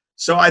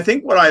so I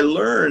think what I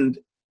learned,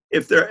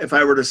 if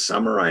I were to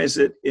summarize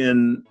it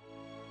in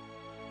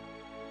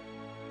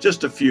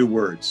just a few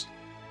words,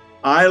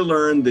 I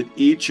learned that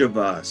each of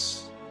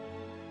us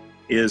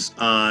is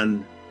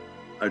on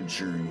a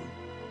journey,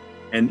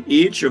 and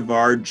each of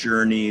our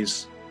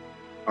journeys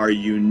are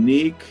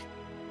unique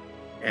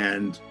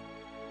and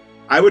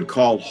I would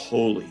call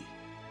holy.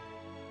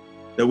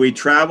 That we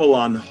travel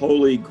on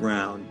holy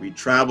ground, we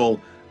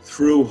travel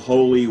through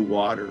holy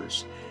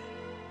waters.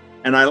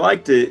 And I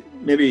like to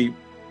maybe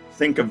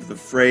think of the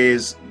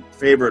phrase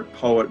favorite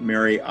poet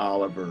Mary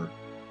Oliver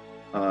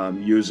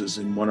uses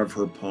in one of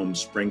her poems,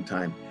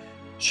 Springtime.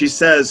 She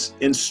says,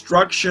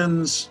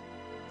 instructions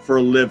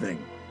for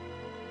living.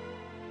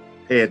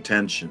 Pay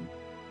attention.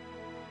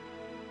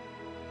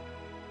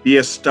 Be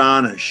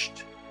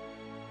astonished.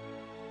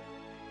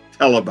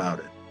 Tell about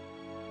it.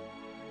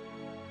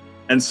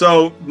 And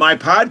so my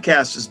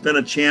podcast has been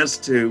a chance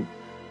to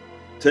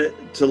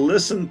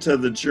listen to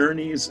the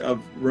journeys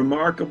of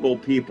remarkable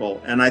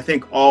people. And I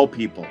think all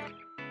people,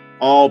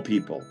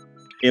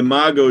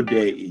 Imago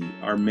Dei,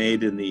 are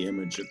made in the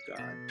image of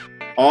God.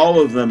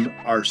 All of them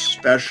are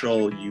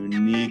special,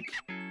 unique,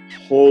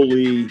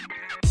 holy,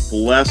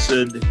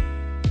 blessed,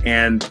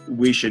 and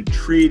we should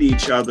treat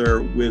each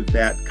other with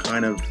that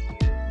kind of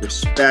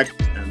respect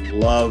and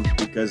love,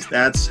 because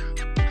that's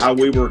how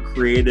we were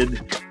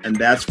created and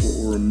that's what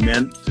we're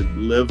meant to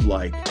live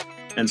like.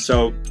 And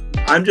so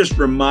I'm just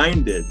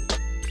reminded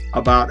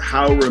about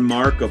how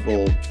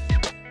remarkable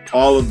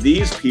all of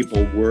these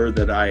people were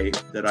that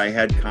I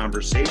had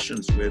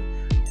conversations with.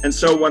 And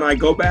so when I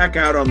go back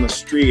out on the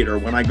street, or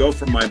when I go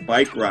for my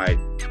bike ride,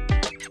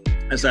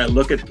 as I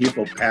look at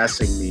people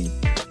passing me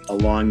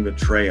along the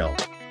trail,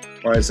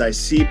 or as I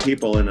see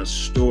people in a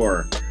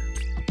store,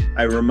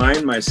 I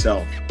remind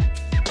myself,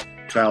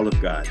 child of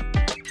God,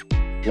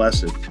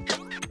 blessed,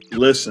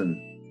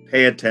 listen,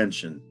 pay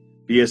attention,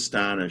 be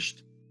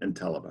astonished, and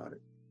tell about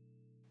it.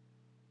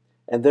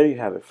 And there you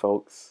have it,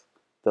 folks,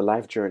 the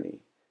life journey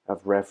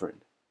of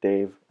Reverend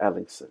Dave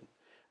Ellingson,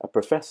 a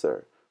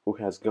professor who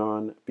has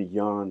gone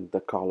beyond the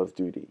call of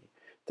duty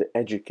to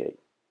educate,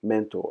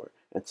 mentor,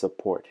 and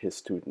support his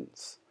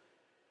students.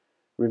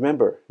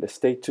 Remember to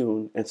stay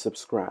tuned and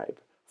subscribe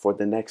for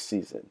the next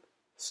season,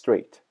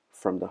 Straight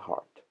from the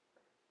Heart.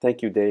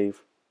 Thank you,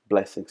 Dave.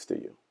 Blessings to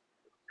you.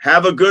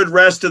 Have a good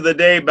rest of the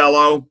day,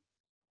 Bello.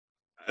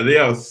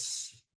 Adios.